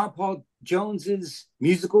John Paul Jones's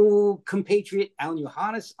musical compatriot Alan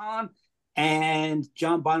Johannes on, and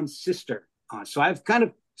John Bonham's sister on. So I've kind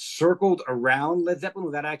of circled around Led Zeppelin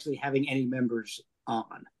without actually having any members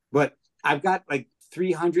on. But I've got like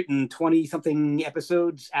 320 something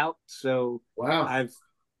episodes out. So wow, I've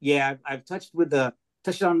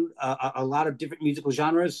touched on a lot of different musical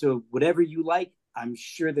genres. So whatever you like, I'm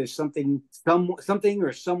sure there's something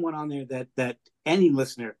or someone on there that any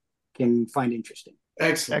listener can find interesting.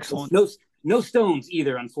 Excellent. No Stones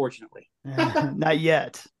either, unfortunately. Not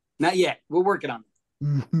yet. Not yet. We're working on it.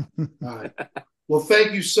 All right. Well,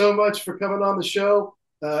 thank you so much for coming on the show.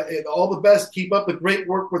 And all the best. Keep up the great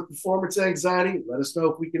work with Performance Anxiety. Let us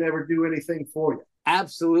know if we can ever do anything for you.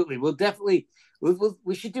 Absolutely. We'll definitely.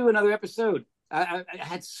 We should do another episode. I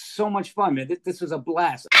had so much fun, man. This was a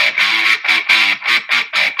blast.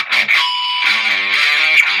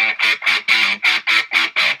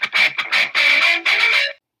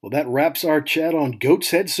 Well, that wraps our chat on Goat's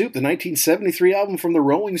Head Soup, the 1973 album from the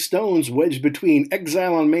Rolling Stones, wedged between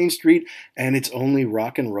Exile on Main Street and It's Only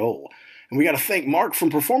Rock and Roll. And we got to thank Mark from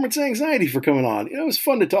Performance Anxiety for coming on. You know, it was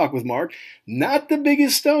fun to talk with Mark. Not the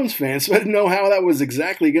biggest Stones fan, so I didn't know how that was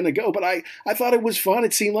exactly going to go, but I thought it was fun.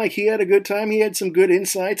 It seemed like he had a good time. He had some good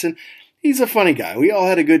insights, and He's a funny guy. We all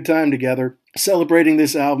had a good time together celebrating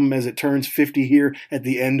this album as it turns 50 here at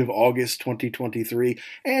the end of August 2023.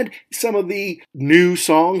 And some of the new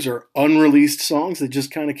songs or unreleased songs that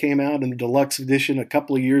just kind of came out in the deluxe edition a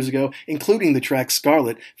couple of years ago, including the track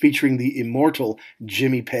Scarlet featuring the immortal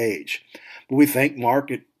Jimmy Page. But we thank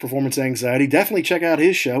Mark at Performance Anxiety. Definitely check out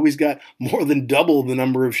his show. He's got more than double the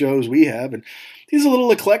number of shows we have. And he's a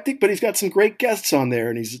little eclectic, but he's got some great guests on there,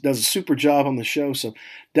 and he does a super job on the show. So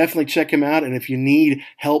definitely check him out. And if you need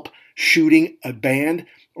help shooting a band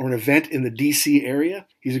or an event in the D.C. area,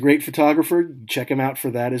 he's a great photographer. Check him out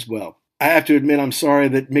for that as well. I have to admit, I'm sorry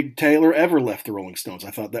that Mick Taylor ever left the Rolling Stones.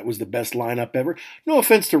 I thought that was the best lineup ever. No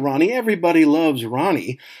offense to Ronnie. Everybody loves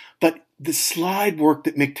Ronnie. But the slide work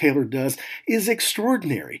that Mick Taylor does is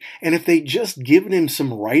extraordinary. And if they'd just given him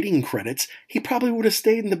some writing credits, he probably would have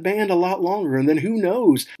stayed in the band a lot longer. And then who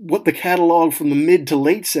knows what the catalog from the mid to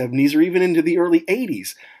late 70s or even into the early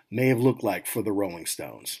 80s may have looked like for the Rolling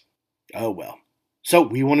Stones. Oh well. So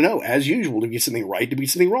we want to know, as usual, did we get something right? Did we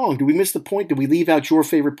get something wrong? Did we miss the point? Did we leave out your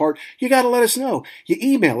favorite part? You got to let us know. You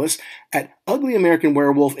email us at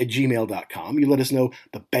uglyamericanwerewolf@gmail.com. You let us know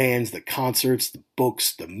the bands, the concerts, the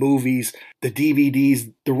books, the movies, the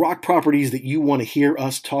DVDs, the rock properties that you want to hear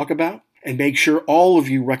us talk about. And make sure all of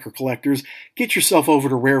you record collectors get yourself over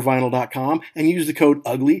to rarevinyl.com and use the code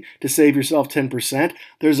UGLY to save yourself 10%.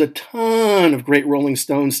 There's a ton of great Rolling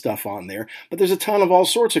Stones stuff on there, but there's a ton of all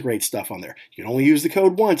sorts of great stuff on there. You can only use the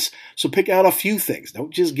code once, so pick out a few things.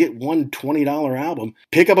 Don't just get one $20 album.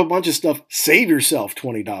 Pick up a bunch of stuff. Save yourself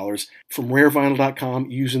 $20 from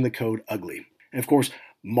rarevinyl.com using the code UGLY. And of course,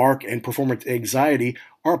 Mark and Performance Anxiety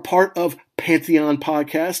are a part of Pantheon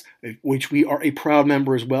Podcast, which we are a proud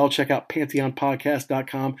member as well. Check out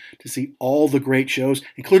pantheonpodcast.com to see all the great shows,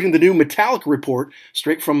 including the new Metallica report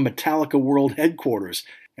straight from Metallica World Headquarters.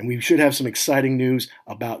 And we should have some exciting news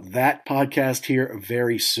about that podcast here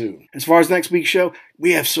very soon. As far as next week's show,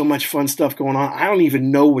 we have so much fun stuff going on. I don't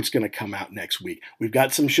even know what's going to come out next week. We've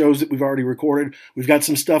got some shows that we've already recorded. We've got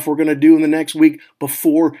some stuff we're going to do in the next week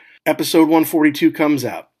before episode 142 comes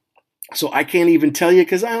out. So I can't even tell you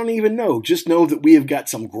because I don't even know. Just know that we have got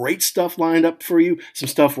some great stuff lined up for you, some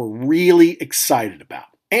stuff we're really excited about.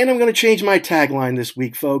 And I'm going to change my tagline this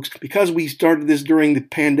week, folks. Because we started this during the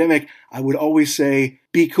pandemic, I would always say,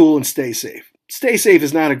 be cool and stay safe. Stay safe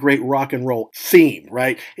is not a great rock and roll theme,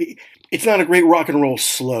 right? It's not a great rock and roll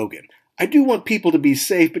slogan. I do want people to be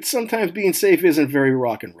safe, but sometimes being safe isn't very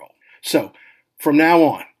rock and roll. So from now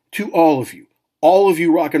on, to all of you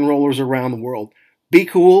rock and rollers around the world, be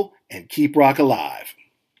cool and keep rock alive.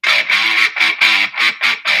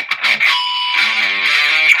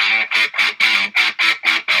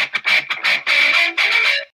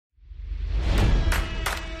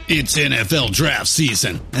 It's NFL draft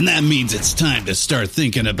season, and that means it's time to start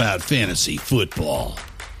thinking about fantasy football.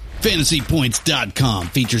 FantasyPoints.com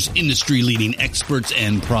features industry-leading experts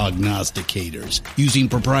and prognosticators using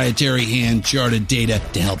proprietary hand-charted data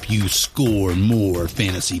to help you score more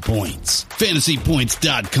fantasy points.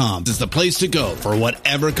 FantasyPoints.com is the place to go for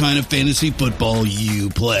whatever kind of fantasy football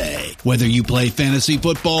you play. Whether you play fantasy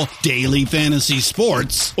football, daily fantasy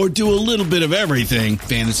sports, or do a little bit of everything,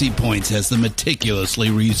 Fantasy Points has the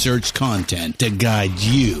meticulously researched content to guide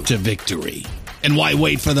you to victory. And why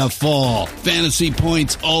wait for the fall? Fantasy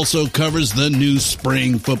Points also covers the new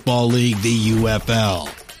spring football league, the UFL.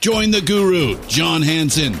 Join the guru, John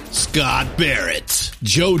Hansen, Scott Barrett,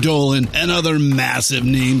 Joe Dolan, and other massive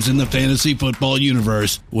names in the fantasy football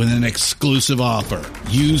universe with an exclusive offer.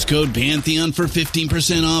 Use code Pantheon for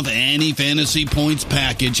 15% off any Fantasy Points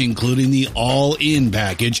package, including the all-in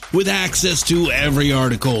package, with access to every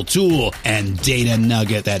article, tool, and data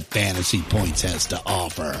nugget that Fantasy Points has to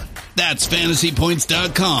offer. That's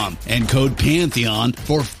FantasyPoints.com and code Pantheon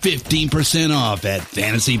for 15% off at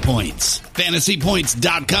Fantasy Points.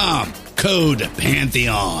 FantasyPoints.com, code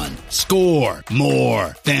Pantheon. Score more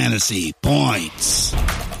fantasy points.